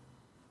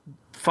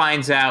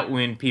 finds out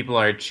when people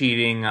are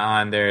cheating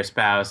on their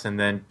spouse and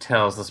then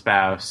tells the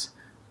spouse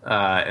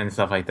and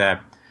stuff like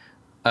that.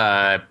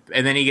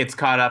 And then he gets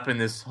caught up in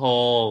this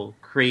whole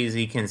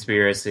crazy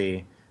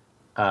conspiracy.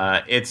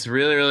 It's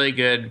really, really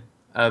good.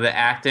 The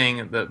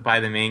acting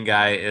by the main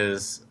guy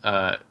is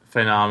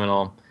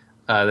phenomenal.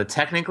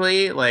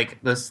 Technically, like,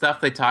 the stuff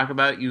they talk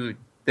about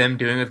them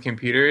doing with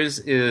computers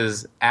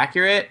is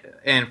accurate,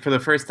 and for the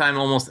first time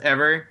almost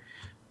ever,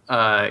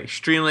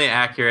 extremely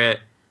accurate.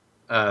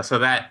 So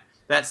that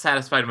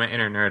satisfied my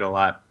inner nerd a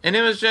lot, and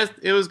it was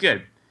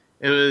good.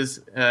 It was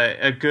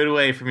a good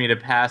way for me to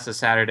pass a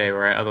Saturday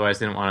where I otherwise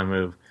didn't want to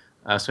move.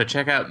 So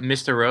check out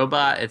Mr.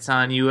 Robot. It's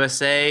on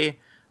USA.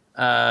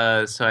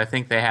 So I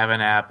think they have an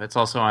app. It's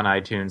also on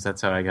iTunes.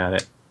 That's how I got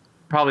it.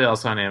 Probably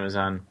also on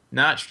Amazon.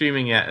 Not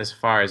streaming yet, as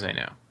far as I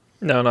know.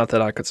 No, not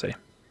that I could see.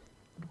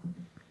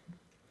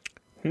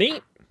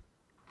 Neat.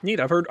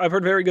 I've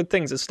heard very good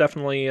things. It's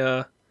definitely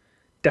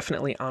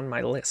on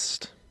my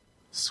list.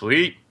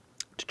 Sweet.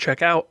 To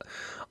check out.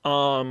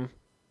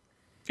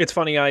 It's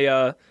funny.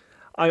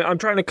 I'm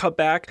trying to cut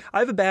back. I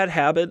have a bad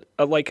habit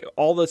of, like,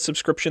 all the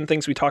subscription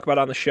things we talk about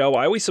on the show.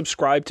 I always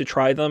subscribe to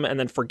try them and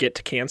then forget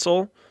to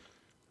cancel.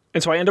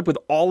 And so I end up with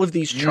all of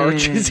these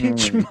charges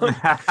each month.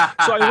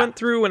 So I went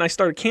through and I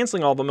started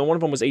canceling all of them, and one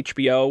of them was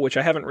HBO, which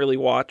I haven't really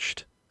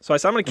watched. So I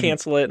said I'm going to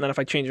cancel it, and then if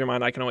I change my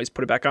mind, I can always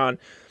put it back on.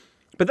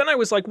 But then I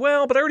was like,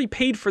 well, but I already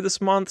paid for this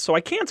month, so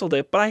I canceled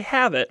it, but I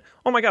have it.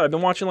 Oh my God, I've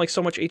been watching like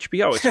so much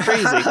HBO. It's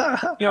crazy.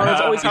 You know,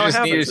 it's always how it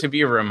happens. You just needed to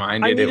be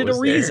reminded. I needed a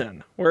reason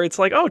there. where it's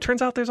like, oh, it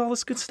turns out there's all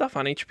this good stuff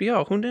on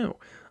HBO. Who knew?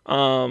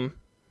 I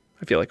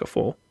feel like a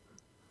fool.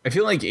 I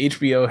feel like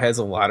HBO has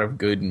a lot of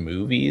good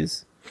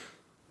movies.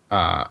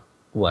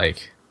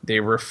 Like, they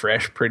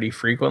refresh pretty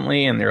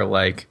frequently, and they're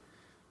like,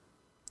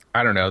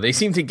 I don't know, they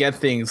seem to get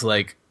things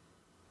like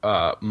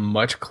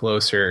much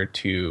closer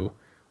to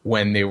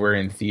when they were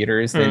in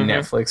theaters than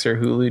Netflix or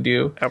Hulu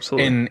do.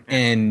 Absolutely.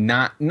 And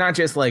not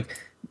just like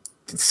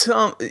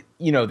some,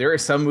 there are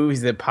some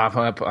movies that pop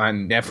up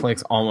on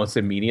Netflix almost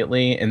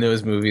immediately, and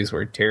those movies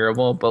were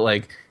terrible. But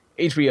like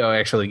HBO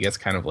actually gets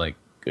kind of like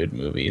good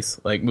movies,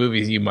 like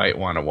movies you might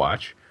want to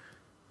watch.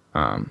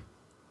 Yeah,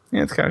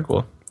 it's kind of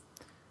cool.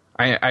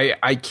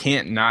 I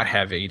can't not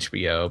have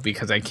HBO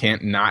because I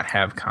can't not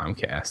have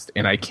Comcast,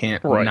 and I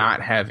can't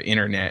not have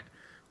internet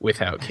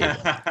without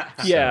cable.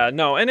 Yeah,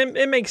 no, and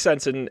it makes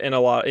sense in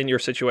your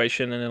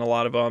situation and in a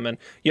lot of them. And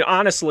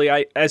honestly,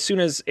 as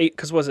soon as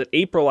because was it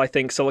April? I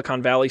think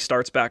Silicon Valley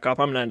starts back up.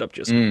 I'm gonna end up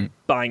just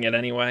buying it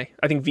anyway.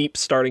 I think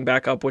Veep's starting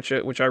back up, which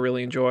I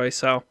really enjoy.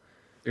 So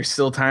there's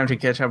still time to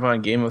catch up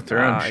on Game of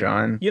Thrones,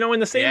 Sean. In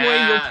the same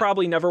way, you'll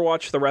probably never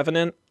watch The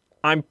Revenant.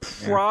 I'm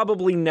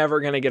probably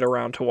never going to get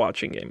around to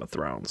watching Game of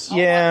Thrones.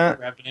 Yeah.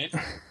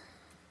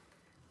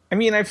 I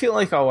mean, I feel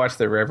like I'll watch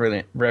The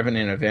Revenant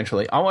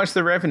eventually. I'll watch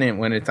The Revenant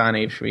when it's on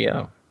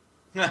HBO.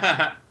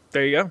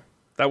 There you go.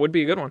 That would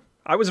be a good one.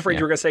 I was afraid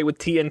you were going to say with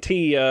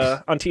TNT,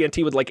 on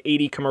TNT with like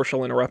 80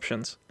 commercial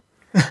interruptions.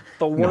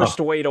 The worst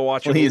way to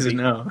watch a movie. Please,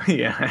 no.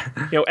 Yeah.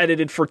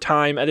 Edited for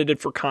time, edited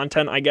for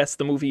content. I guess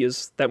that movie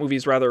is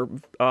rather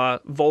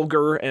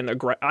vulgar and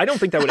aggressive. I don't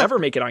think that would ever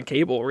make it on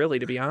cable, really,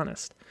 to be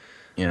honest.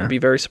 Yeah. I'd be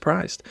very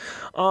surprised.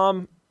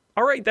 All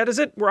right, that is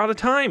it. We're out of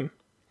time.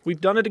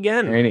 We've done it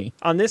again. Alrighty.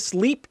 On this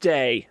leap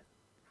day.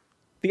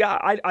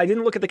 I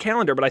didn't look at the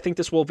calendar, but I think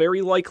this will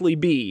very likely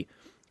be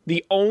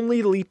the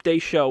only leap day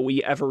show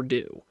we ever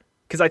do.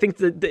 Because I think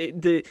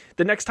the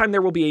next time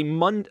there will be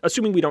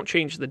assuming we don't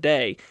change the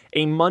day,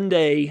 a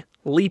Monday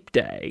leap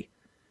day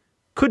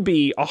could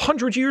be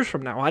 100 years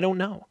from now. I don't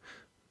know.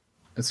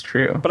 That's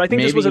true. But I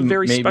think this was a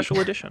very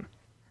special edition.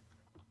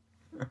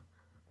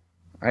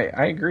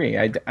 I agree.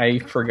 I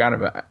forgot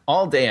about it.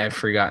 All day I've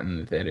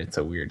forgotten that it's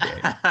a weird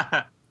day.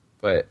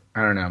 But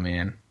I don't know,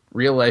 man.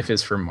 Real life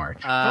is for March.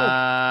 We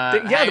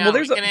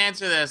can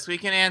answer this. We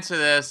can answer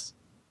this.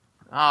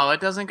 Oh,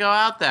 it doesn't go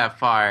out that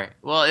far.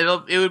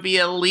 Well, it would be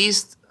at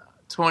least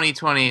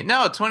 2020.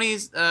 No,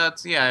 20s.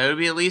 It would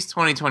be at least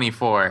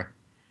 2024.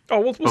 Oh,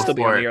 we'll still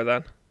be on the air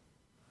then.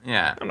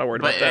 Yeah, I'm not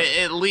worried about that.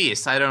 At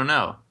least I don't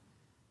know.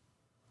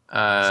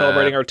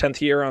 Celebrating our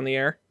 10th year on the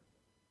air.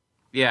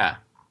 Yeah.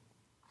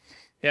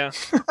 Yeah.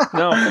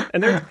 No.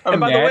 And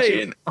by the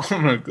way, oh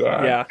my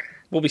god. Yeah,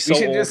 we'll be so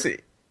old. Just,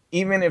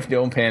 even if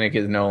Don't Panic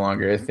is no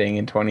longer a thing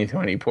in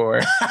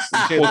 2024,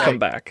 we'll come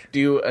back.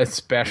 Do a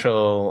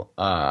special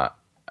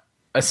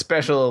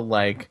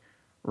like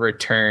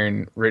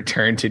return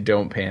to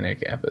Don't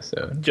Panic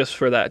episode. Just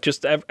for that.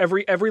 Just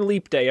every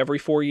leap day, every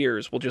 4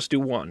 years, we'll just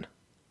do one.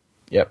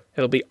 Yep.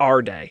 It'll be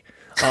our day.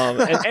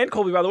 And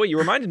Colby, by the way, you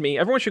reminded me,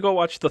 everyone should go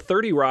watch the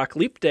 30 Rock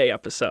Leap Day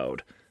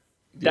episode.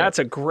 That's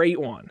a great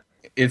one.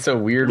 It's a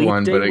weird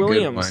one, but a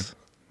good one.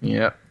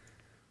 Yep.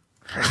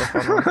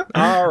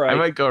 All right. I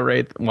might go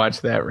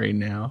watch that right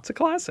now. It's a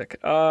classic.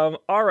 All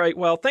right.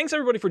 Well, thanks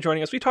everybody for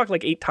joining us. We talked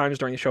like 8 times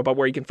during the show about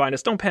where you can find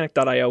us.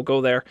 Don'tPanic.io.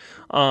 Go there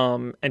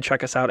and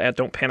check us out at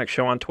Don't Panic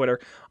Show on Twitter.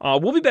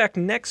 We'll be back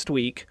next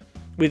week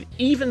with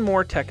even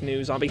more tech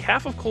news. On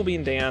behalf of Colby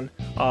and Dan,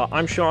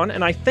 I'm Sean,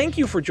 and I thank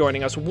you for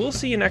joining us. We'll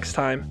see you next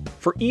time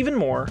for even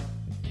more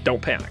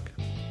Don't Panic.